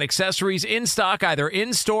parts and accessories in stock, either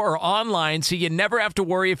in-store or online, so you never have to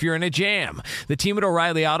worry if you're in a jam. The team at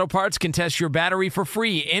O'Reilly Auto Parts can test your battery for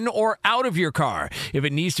free in or out of your car. If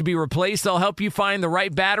it needs to be replaced, they'll help you find the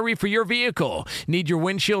right battery for your vehicle. Need your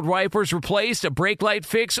windshield wipers replaced, a brake light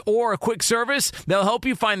fix, or a quick service? They'll help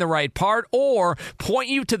you find the right part or point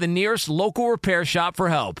you to the nearest local repair shop for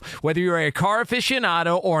help. Whether you're a car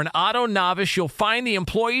aficionado or an auto novice, you'll find the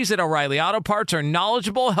employees at O'Reilly Auto Parts are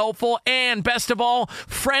knowledgeable, helpful, and best of all,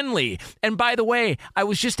 friendly. And by the way, I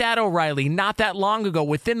was just at O'Reilly not that long ago,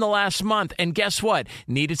 within the last month, and guess what?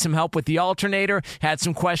 Needed some help with the alternator, had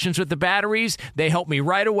some questions with the batteries. They helped me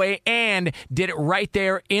right away and did it right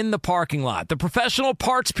there in the parking lot. The professional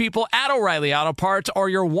parts people at O'Reilly Auto Parts are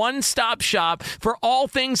your one-stop shop for all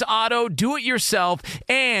things auto, do-it-yourself,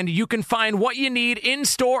 and you can find what you need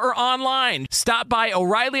in-store or online. Stop by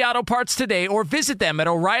O'Reilly Auto Parts today or visit them at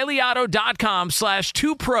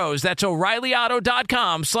O'ReillyAuto.com/2pros. That's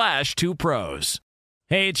O'ReillyAuto.com/2pros.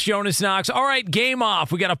 Hey, it's Jonas Knox. All right, game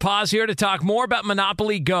off. We got to pause here to talk more about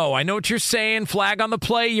Monopoly Go. I know what you're saying, flag on the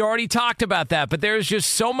play. You already talked about that, but there's just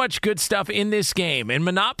so much good stuff in this game. In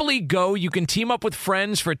Monopoly Go, you can team up with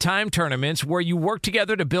friends for time tournaments where you work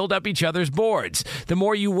together to build up each other's boards. The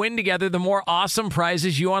more you win together, the more awesome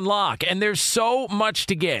prizes you unlock. And there's so much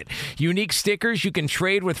to get. Unique stickers you can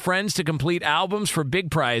trade with friends to complete albums for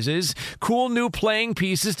big prizes. Cool new playing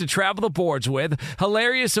pieces to travel the boards with.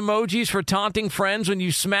 Hilarious emojis for taunting friends when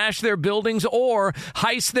you smash their buildings or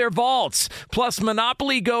heist their vaults. Plus,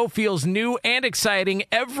 Monopoly Go feels new and exciting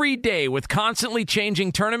every day with constantly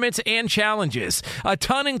changing tournaments and challenges. A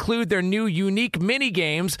ton include their new unique mini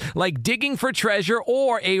games like digging for treasure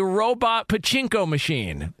or a robot pachinko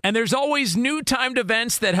machine. And there's always new timed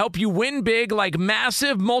events that help you win big, like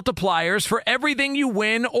massive multipliers for everything you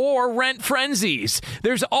win or rent frenzies.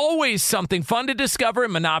 There's always something fun to discover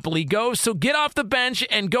in Monopoly Go, so get off the bench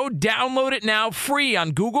and go download it now free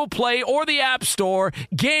on Google Play or the App Store.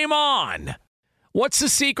 Game on! What's the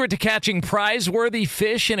secret to catching prize-worthy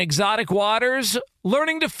fish in exotic waters?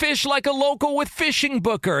 Learning to fish like a local with Fishing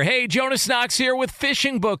Booker. Hey, Jonas Knox here with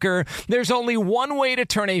Fishing Booker. There's only one way to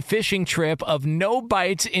turn a fishing trip of no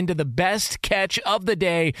bites into the best catch of the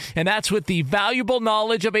day, and that's with the valuable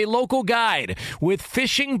knowledge of a local guide. With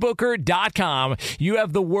FishingBooker.com, you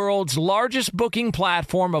have the world's largest booking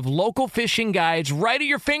platform of local fishing guides right at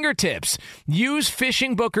your fingertips. Use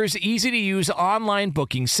Fishing Booker's easy-to-use online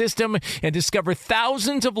booking system and discover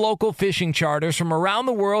thousands of local fishing charters from around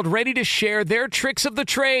the world ready to share their tricks of the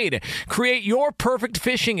trade. Create your perfect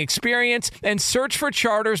fishing experience and search for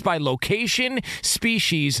charters by location,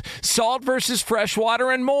 species, salt versus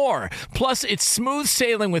freshwater, and more. Plus, it's smooth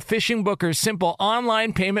sailing with Fishing Booker's simple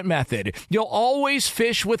online payment method. You'll always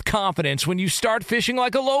fish with confidence when you start fishing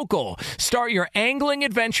like a local. Start your angling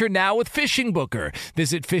adventure now with Fishing Booker.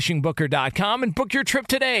 Visit FishingBooker.com and book your trip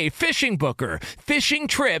today. Fishing Booker. Fishing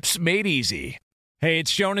trips made easy. Hey,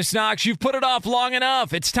 it's Jonas Knox. You've put it off long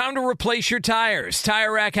enough. It's time to replace your tires.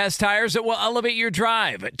 Tire Rack has tires that will elevate your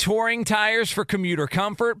drive. Touring tires for commuter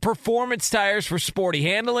comfort, performance tires for sporty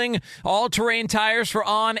handling, all-terrain tires for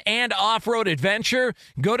on- and off-road adventure.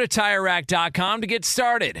 Go to TireRack.com to get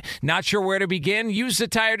started. Not sure where to begin? Use the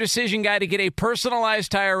Tire Decision Guide to get a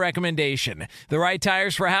personalized tire recommendation. The right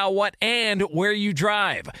tires for how, what, and where you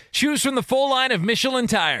drive. Choose from the full line of Michelin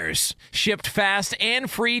tires. Shipped fast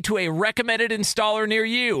and free to a recommended installer near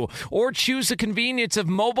you, or choose the convenience of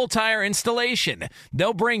mobile tire installation.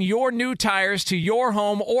 They'll bring your new tires to your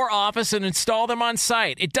home or office and install them on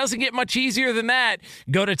site. It doesn't get much easier than that.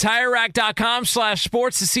 Go to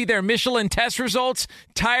TireRack.com/sports to see their Michelin test results,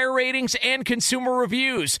 tire ratings, and consumer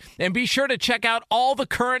reviews. And be sure to check out all the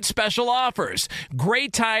current special offers.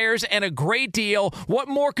 Great tires and a great deal. What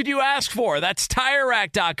more could you ask for? That's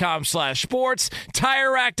TireRack.com/sports.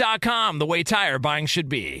 TireRack.com, the way tire buying should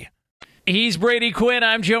be. He's Brady Quinn.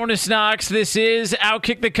 I'm Jonas Knox. This is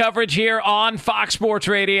Outkick the Coverage here on Fox Sports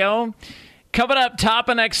Radio. Coming up top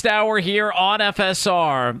of next hour here on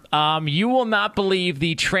FSR, you will not believe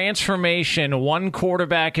the transformation one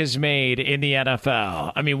quarterback has made in the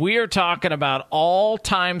NFL. I mean, we are talking about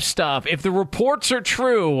all-time stuff. If the reports are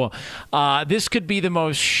true, this could be the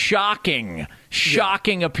most shocking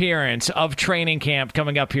appearance of training camp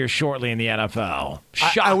coming up here shortly in the NFL.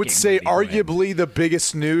 I would say arguably the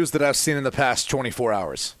biggest news that I've seen in the past 24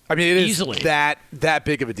 hours. I mean, it is easily that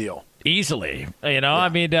big of a deal. Easily, I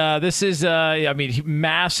mean, this is,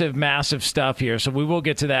 massive stuff here. So we will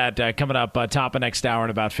get to that coming up top of next hour in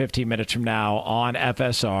about 15 minutes from now on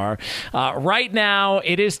FSR. Right now,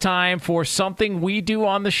 it is time for something we do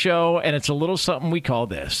on the show, and it's a little something we call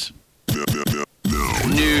this.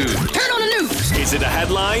 News. Turn on the news. Is it a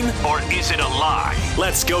headline or is it a lie?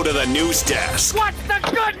 Let's go to the news desk. What's the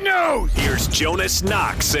good news? Here's Jonas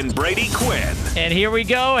Knox and Brady Quinn. And here we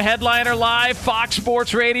go. Headliner Live, Fox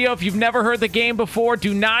Sports Radio. If you've never heard the game before,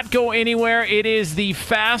 do not go anywhere. It is the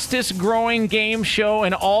fastest growing game show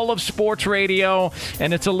in all of sports radio.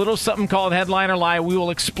 And it's a little something called Headliner Live. We will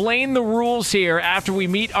explain the rules here after we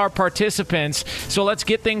meet our participants. So let's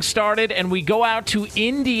get things started. And we go out to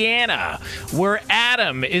Indiana, where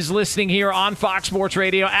Adam is listening here on Fox Sports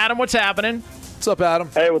Radio. Adam, what's happening? What's up, Adam?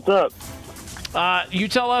 Hey, what's up? You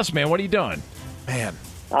tell us, man. What are you doing? Man,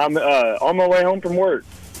 I'm on my way home from work.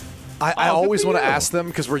 I always want to ask them,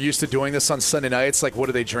 because we're used to doing this on Sunday nights, like, what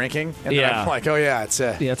are they drinking? And then I'm like, oh, yeah, it's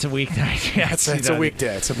a weeknight. Yeah, it's a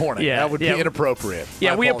weekday. It's a morning. Yeah, that would be inappropriate.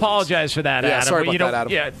 Yeah, we apologize for that, Adam. Sorry about that,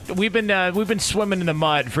 Adam. Yeah, we've been swimming in the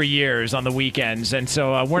mud for years on the weekends, and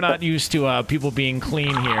so we're not used to people being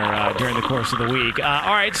clean here during the course of the week.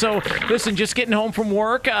 All right, so listen, just getting home from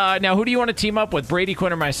work. Now, who do you want to team up with, Brady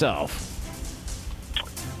Quinn or myself?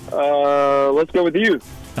 Let's go with you.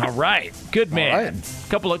 All right, good man.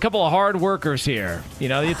 Couple of hard workers here. You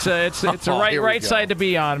know, it's a right side to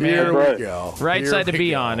be on, man. Here we go. Right side to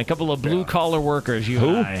be on. A couple of blue collar workers. You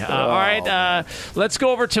and I. All right, let's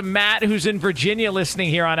go over to Matt, who's in Virginia, listening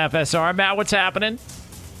here on FSR. Matt, what's happening?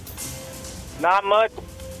 Not much.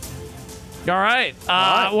 All right.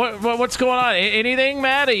 What's going on? Anything,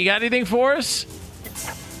 Matt? You got anything for us?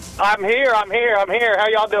 I'm here. How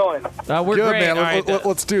y'all doing? We're good, great. man. Right.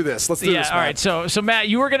 Let's do this. Let's do this, Matt. All right. So Matt,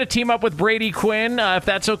 you were going to team up with Brady Quinn, if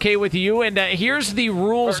that's okay with you. And here's the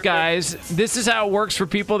rules, guys. This is how it works for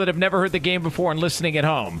people that have never heard the game before and listening at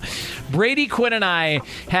home. Brady Quinn and I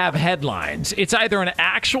have headlines. It's either an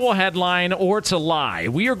actual headline or it's a lie.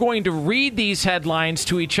 We are going to read these headlines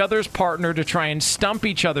to each other's partner to try and stump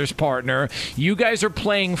each other's partner. You guys are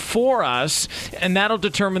playing for us, and that'll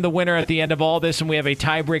determine the winner at the end of all this, and we have a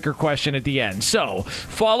tiebreaker question at the end. So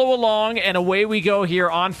follow along, and away we go here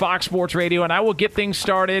on Fox Sports Radio, and I will get things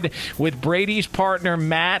started with Brady's partner,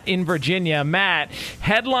 Matt, in Virginia. Matt,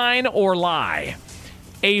 headline or lie?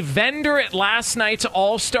 A vendor at last night's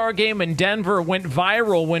All-Star game in Denver went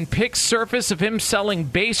viral when pics surfaced of him selling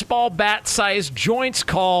baseball bat-sized joints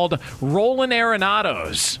called Roland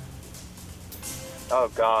Arenados.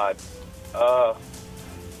 Oh, God. I'm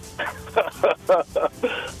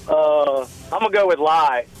going to go with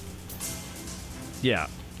lie. Yeah,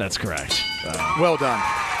 that's correct. Well done.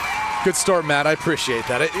 Good start, Matt. I appreciate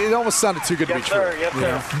that. It almost sounded too good to be true. Yes,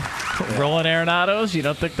 sir. Roland Arenados? You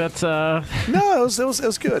don't think that's... No, it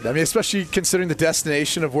was good. I mean, especially considering the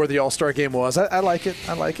destination of where the All-Star game was. I like it.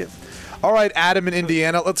 All right, Adam in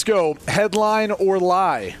Indiana. Let's go. Headline or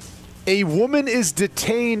lie? A woman is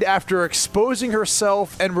detained after exposing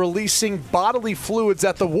herself and releasing bodily fluids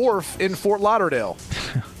at the wharf in Fort Lauderdale.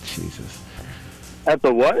 Jesus. At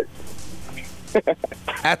the what?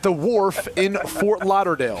 At the wharf in Fort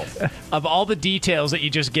Lauderdale. Of all the details that you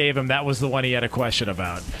just gave him, that was the one he had a question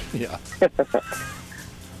about. Yeah.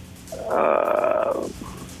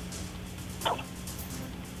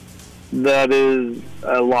 That is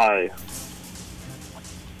a lie.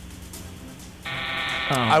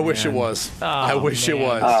 I wish it was. I wish it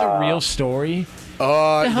was. Is this a real story?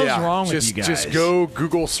 What the hell's wrong with you guys? Just go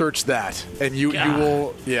Google search that, and you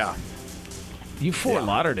will. Yeah. You Fort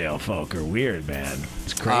Lauderdale folk are weird, man.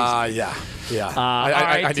 It's crazy. Yeah.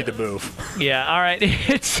 I need to move. Yeah. All right.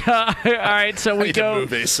 It's all right. So we to move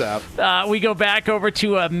ASAP. We go back over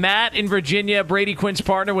to Matt in Virginia, Brady Quinn's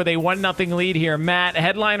partner, with a 1-0 lead here. Matt,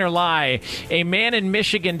 headline or lie? A man in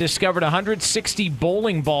Michigan discovered 160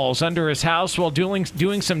 bowling balls under his house while doing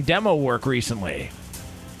some demo work recently.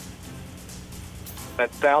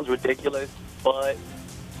 That sounds ridiculous, but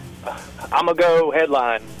I'm gonna go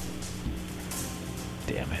headline.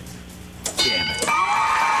 Damn it.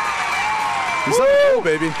 He's on a roll,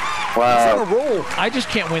 baby. Wow. He's on a roll. I just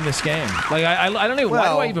can't win this game. Like, I don't even, why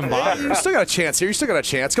do I even bother? You still got a chance here.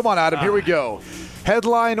 Come on, Adam. Here we go.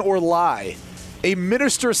 Headline or lie? A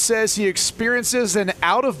minister says he experiences an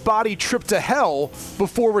out-of-body trip to hell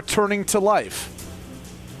before returning to life.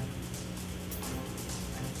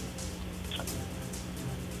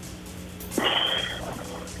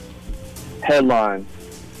 Headline.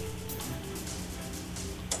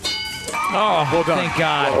 Oh, well done. Thank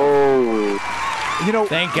God. Oh. You know,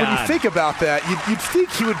 thank when God. you think about that, you'd think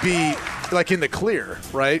he would be like in the clear,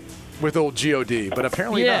 right? With old God, but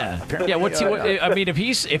apparently not. Apparently, I mean, if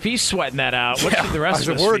he's sweating that out, what's the rest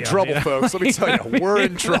of us? We're in trouble, folks. Let me tell you, we're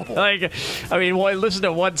in trouble. Listen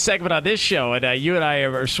to one segment on this show, and you and I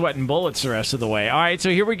are sweating bullets the rest of the way. All right, so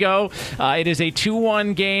here we go. It is a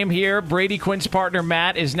 2-1 game here. Brady Quinn's partner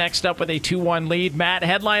Matt is next up with a 2-1 lead. Matt,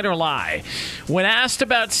 headline or lie? When asked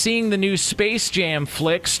about seeing the new Space Jam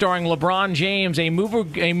flick starring LeBron James, a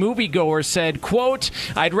moviegoer said, "quote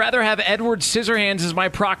I'd rather have Edward Scissorhands as my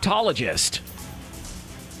proctologist."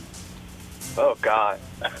 Oh, God.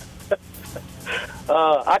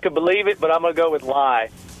 I could believe it, but I'm going to go with lie.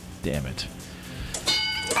 Damn it.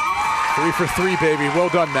 3 for 3, baby. Well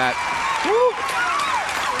done, Matt. Woo.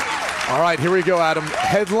 All right, here we go, Adam.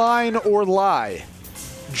 Headline or lie?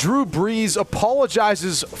 Drew Brees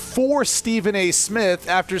apologizes for Stephen A. Smith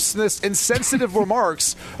after Smith's insensitive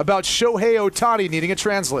remarks about Shohei Ohtani needing a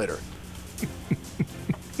translator.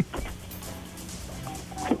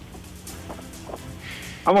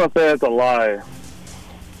 I'm going to say it's a lie.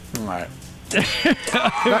 All right.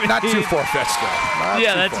 not too far-fetched,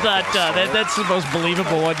 though. That's the most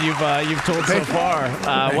believable one you've told so far.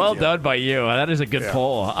 Well done by you. That is a good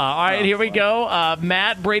poll. All right, here we go.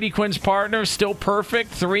 Matt, Brady Quinn's partner, still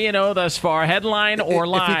perfect, 3-0 thus far. Headline or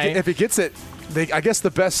lie? If he gets it I guess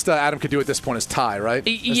the best Adam could do at this point is tie, right?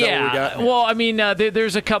 Is that what we got? Well, I mean,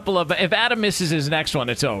 there's a couple of. If Adam misses his next one,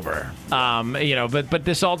 it's over. But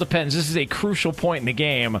this all depends. This is a crucial point in the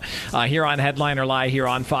game here on Headline or Lie here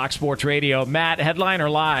on Fox Sports Radio. Matt, Headline or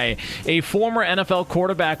Lie? A former NFL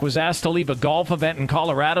quarterback was asked to leave a golf event in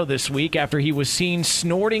Colorado this week after he was seen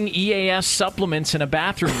snorting EAS supplements in a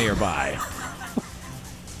bathroom nearby.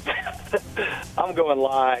 I'm going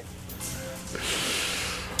Lie.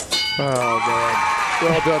 Oh, man.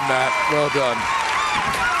 Well done, Matt. Well done.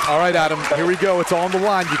 All right, Adam, here we go. It's all on the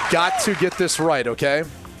line. You got to get this right, okay?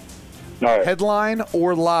 All right. Headline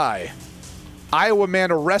or Lie? Iowa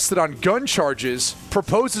man arrested on gun charges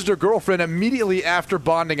proposes to girlfriend immediately after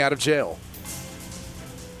bonding out of jail.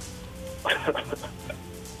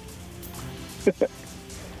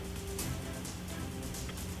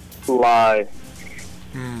 Lie.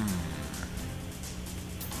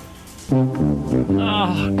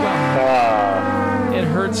 Oh, God. It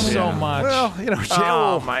hurts so much. Well,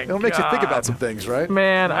 jail it'll make you think about some things, right?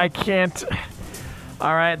 Man, I can't.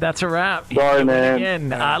 All right, that's a wrap. Sorry, man.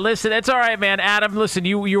 Listen, it's all right, man. Adam, listen,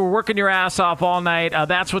 you were working your ass off all night.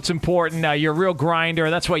 That's what's important. You're a real grinder.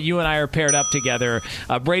 That's why you and I are paired up together.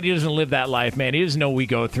 Brady doesn't live that life, man. He doesn't know what we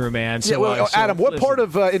go through, man. So, Adam, what part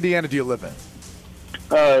of Indiana do you live in?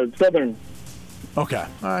 Southern. Okay.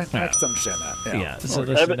 All right. I can understand that. Yeah. So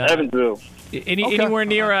listen, Evansville. Anywhere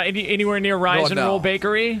near Rise and Roll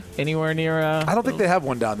Bakery? Anywhere near? I don't think they have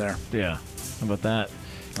one down there. Yeah. How about that?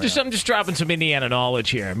 I'm just dropping some Indiana knowledge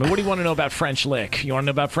here. I mean, what do you want to know about French Lick? You want to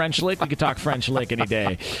know about French Lick? We could talk French Lick any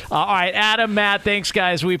day. All right, Adam, Matt, thanks,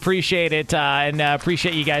 guys. We appreciate it, and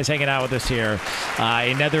appreciate you guys hanging out with us here.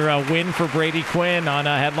 Another win for Brady Quinn on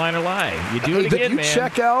Headline or Lie. You do it again, man. Did you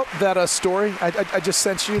check out that story I just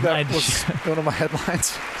sent you? That was one of my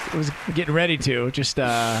headlines. I was getting ready to. Just you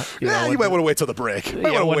might want to wait till the break. You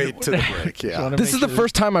might want to wait till the break. Yeah. This is the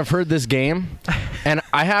first time I've heard this game, and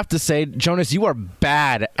I have to say, Jonas, you are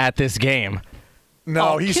bad at this game.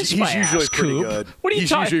 No, he's usually pretty good. What are you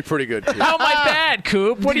talking? He's usually pretty good. How am I bad,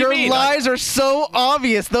 Coop? What do you mean? Your lies are so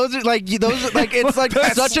obvious. Those are like it's like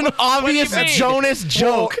such an obvious Jonas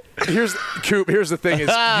joke. Well, here's the thing is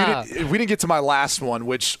we didn't get to my last one,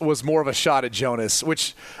 which was more of a shot at Jonas,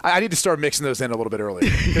 which I need to start mixing those in a little bit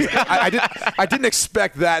earlier. I didn't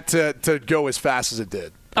expect that to go as fast as it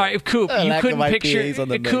did. All right, Coop, you couldn't picture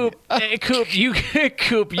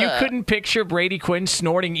Coop, you couldn't picture Brady Quinn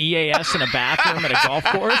snorting EAS in a bathroom at a golf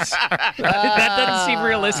course? That doesn't seem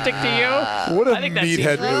realistic to you? What a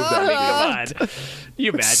meathead move that is. Come on.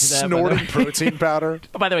 You imagine that? Snorting protein powder?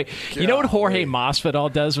 Oh, by the way, you know what Jorge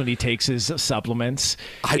Masvidal does when he takes his supplements?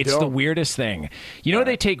 It's the weirdest thing. You know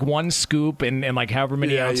they take one scoop and like however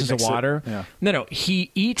many ounces of water? Yeah. No, he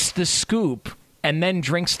eats the scoop and then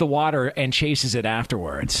drinks the water and chases it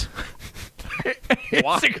afterwards.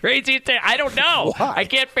 It's the craziest thing. I don't know. Why? I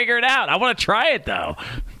can't figure it out. I want to try it, though.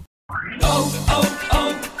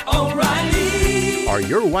 O'Reilly. Are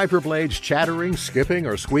your wiper blades chattering, skipping,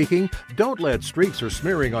 or squeaking? Don't let streaks or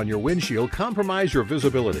smearing on your windshield compromise your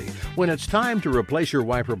visibility. When it's time to replace your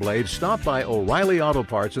wiper blades, stop by O'Reilly Auto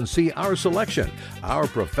Parts and see our selection. Our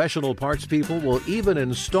professional parts people will even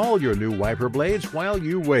install your new wiper blades while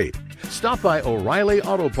you wait. Stop by O'Reilly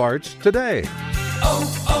Auto Parts today.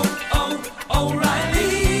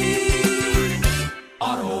 O'Reilly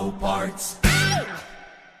Auto Parts.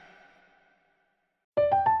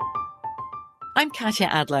 I'm Katya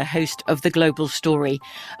Adler, host of The Global Story.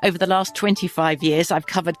 Over the last 25 years, I've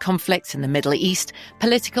covered conflicts in the Middle East,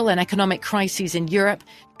 political and economic crises in Europe,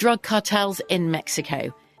 drug cartels in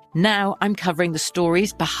Mexico. Now I'm covering the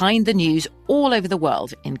stories behind the news all over the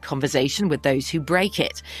world in conversation with those who break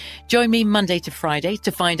it. Join me Monday to Friday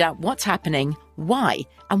to find out what's happening, why,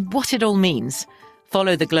 and what it all means.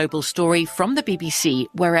 Follow The Global Story from the BBC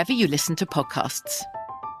wherever you listen to podcasts.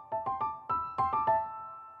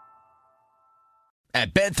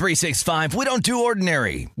 At Bet365, we don't do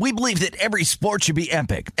ordinary. We believe that every sport should be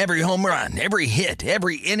epic. Every home run, every hit,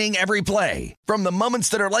 every inning, every play. From the moments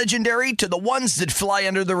that are legendary to the ones that fly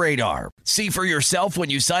under the radar. See for yourself when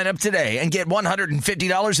you sign up today and get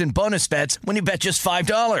 $150 in bonus bets when you bet just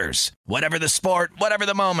 $5. Whatever the sport, whatever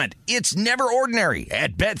the moment, it's never ordinary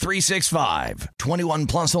at Bet365. 21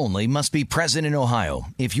 plus only. Must be present in Ohio.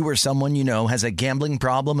 If you or someone you know has a gambling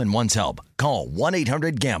problem and wants help, call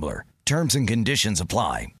 1-800-GAMBLER. Terms and conditions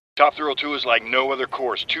apply. Top Thrill 2 is like no other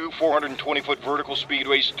course. 2 420-foot vertical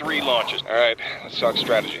speedways, 3 launches. All right, let's talk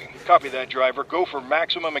strategy. Copy that, driver. Go for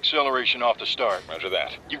maximum acceleration off the start. Roger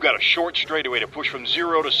that. You've got a short straightaway to push from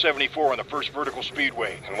 0 to 74 on the first vertical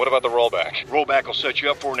speedway. And what about the rollback? Rollback will set you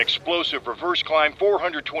up for an explosive reverse climb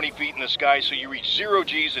 420 feet in the sky so you reach 0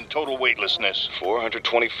 G's in total weightlessness.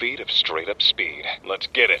 420 feet of straight-up speed. Let's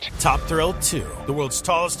get it. Top Thrill 2, the world's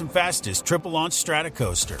tallest and fastest triple-launch strata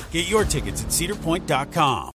coaster. Get your tickets at cedarpoint.com.